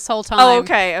on that this whole time. Oh,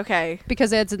 okay.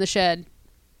 Because Ed's in the shed,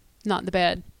 not in the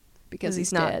bed. Because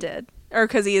he's not dead. Or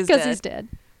because he is dead. Because he's dead.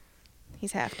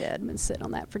 He's half dead. I've been sitting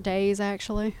on that for days,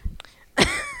 actually.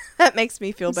 That makes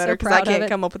me feel better because I can't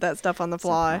come up with that stuff on the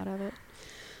fly. So proud of it.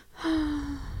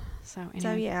 So, anyway.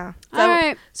 So, yeah. All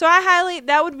right. So,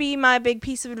 that would be my big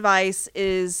piece of advice,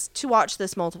 is to watch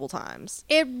this multiple times.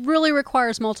 It really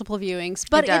requires multiple viewings,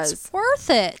 but it's worth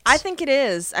it. I think it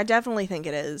is. I definitely think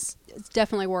it is. It's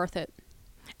definitely worth it.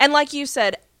 And like you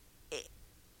said,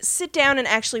 sit down and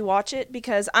actually watch it,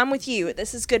 because I'm with you.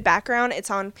 This is good background. It's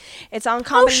on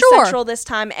Comedy Central this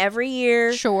time every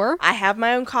year. Sure. I have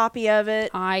my own copy of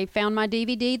it. I found my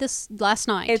DVD last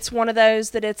night. It's one of those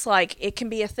that it's like, it can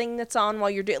be a thing that's on while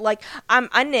you're doing, like,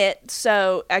 I knit,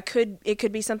 so it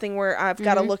could be something where I've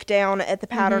got to look down at the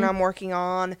pattern I'm working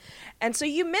on. And so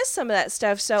you miss some of that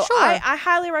stuff. So sure. I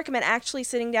highly recommend actually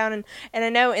sitting down and I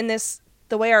know in this,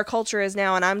 the way our culture is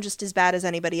now, and I'm just as bad as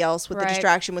anybody else with the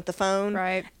distraction with the phone.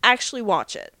 Right. Actually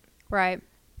watch it. Right.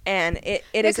 And it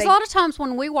is Because a lot of times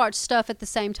when we watch stuff at the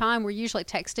same time, we're usually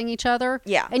texting each other.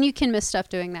 Yeah. And you can miss stuff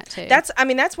doing that too. That's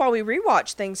why we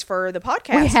rewatch things for the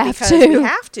podcast. We have because to. we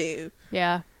have to.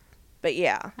 Yeah. But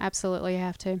yeah. Absolutely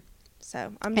have to.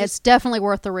 So It's definitely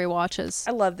worth the rewatches.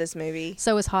 I love this movie.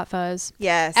 So is Hot Fuzz.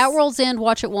 Yes. At World's End,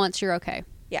 watch it once, you're okay.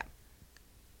 Yeah.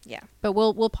 Yeah. But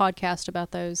we'll podcast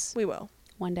about those We will.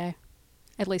 one day.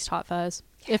 At least Hot Fuzz.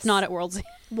 Yes. If not at World's End.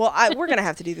 Well, we're gonna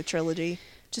have to do the trilogy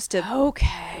just to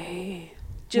Okay.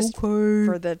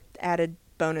 for the added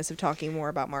bonus of talking more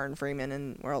about Martin Freeman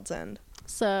and World's End.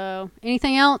 So,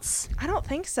 anything else? I don't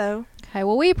think so. Okay,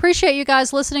 well, we appreciate you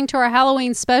guys listening to our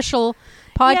Halloween special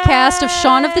podcast of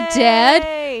Shaun of the Dead.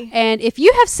 Yay! And if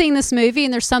you have seen this movie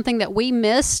and there's something that we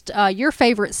missed, your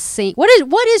favorite scene, what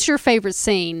is your favorite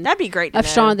scene That'd be great to of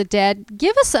know. Shaun of the Dead?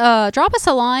 Drop us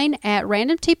a line at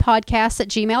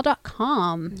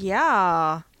randomtpodcast@gmail.com.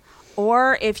 Yeah.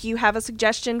 Or if you have a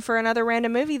suggestion for another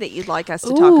random movie that you'd like us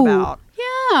to talk about,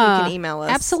 Yeah. you can email us.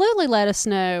 Absolutely, let us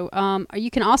know. You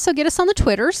can also get us on the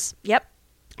Twitters Yep.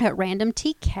 at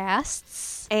randomtcasts.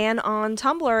 And on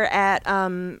Tumblr at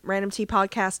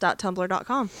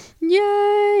randomtpodcast.tumblr.com.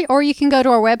 Yay! Or you can go to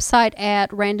our website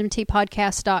at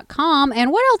randomtpodcast.com.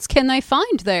 And what else can they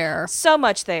find there? So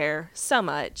much there. So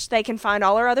much. They can find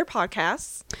all our other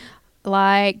podcasts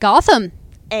Like Gotham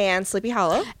and Sleepy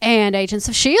Hollow and Agents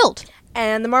of S.H.I.E.L.D.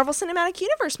 and the Marvel Cinematic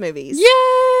Universe movies.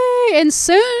 Yay! And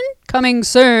coming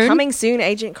soon. Coming soon,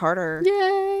 Agent Carter.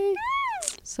 Yay!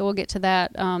 So we'll get to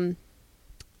that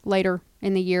later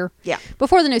in the year. Yeah.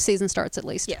 Before the new season starts, at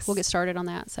least. Yes. We'll get started on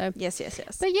that. So. Yes.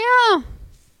 But yeah,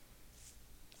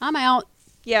 I'm out.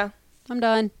 Yeah. I'm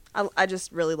done. I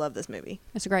just really love this movie.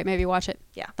 It's a great movie. Watch it.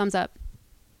 Yeah. Thumbs up.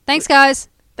 Thanks, guys.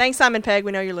 Thanks, Simon Pegg.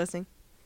 We know you're listening.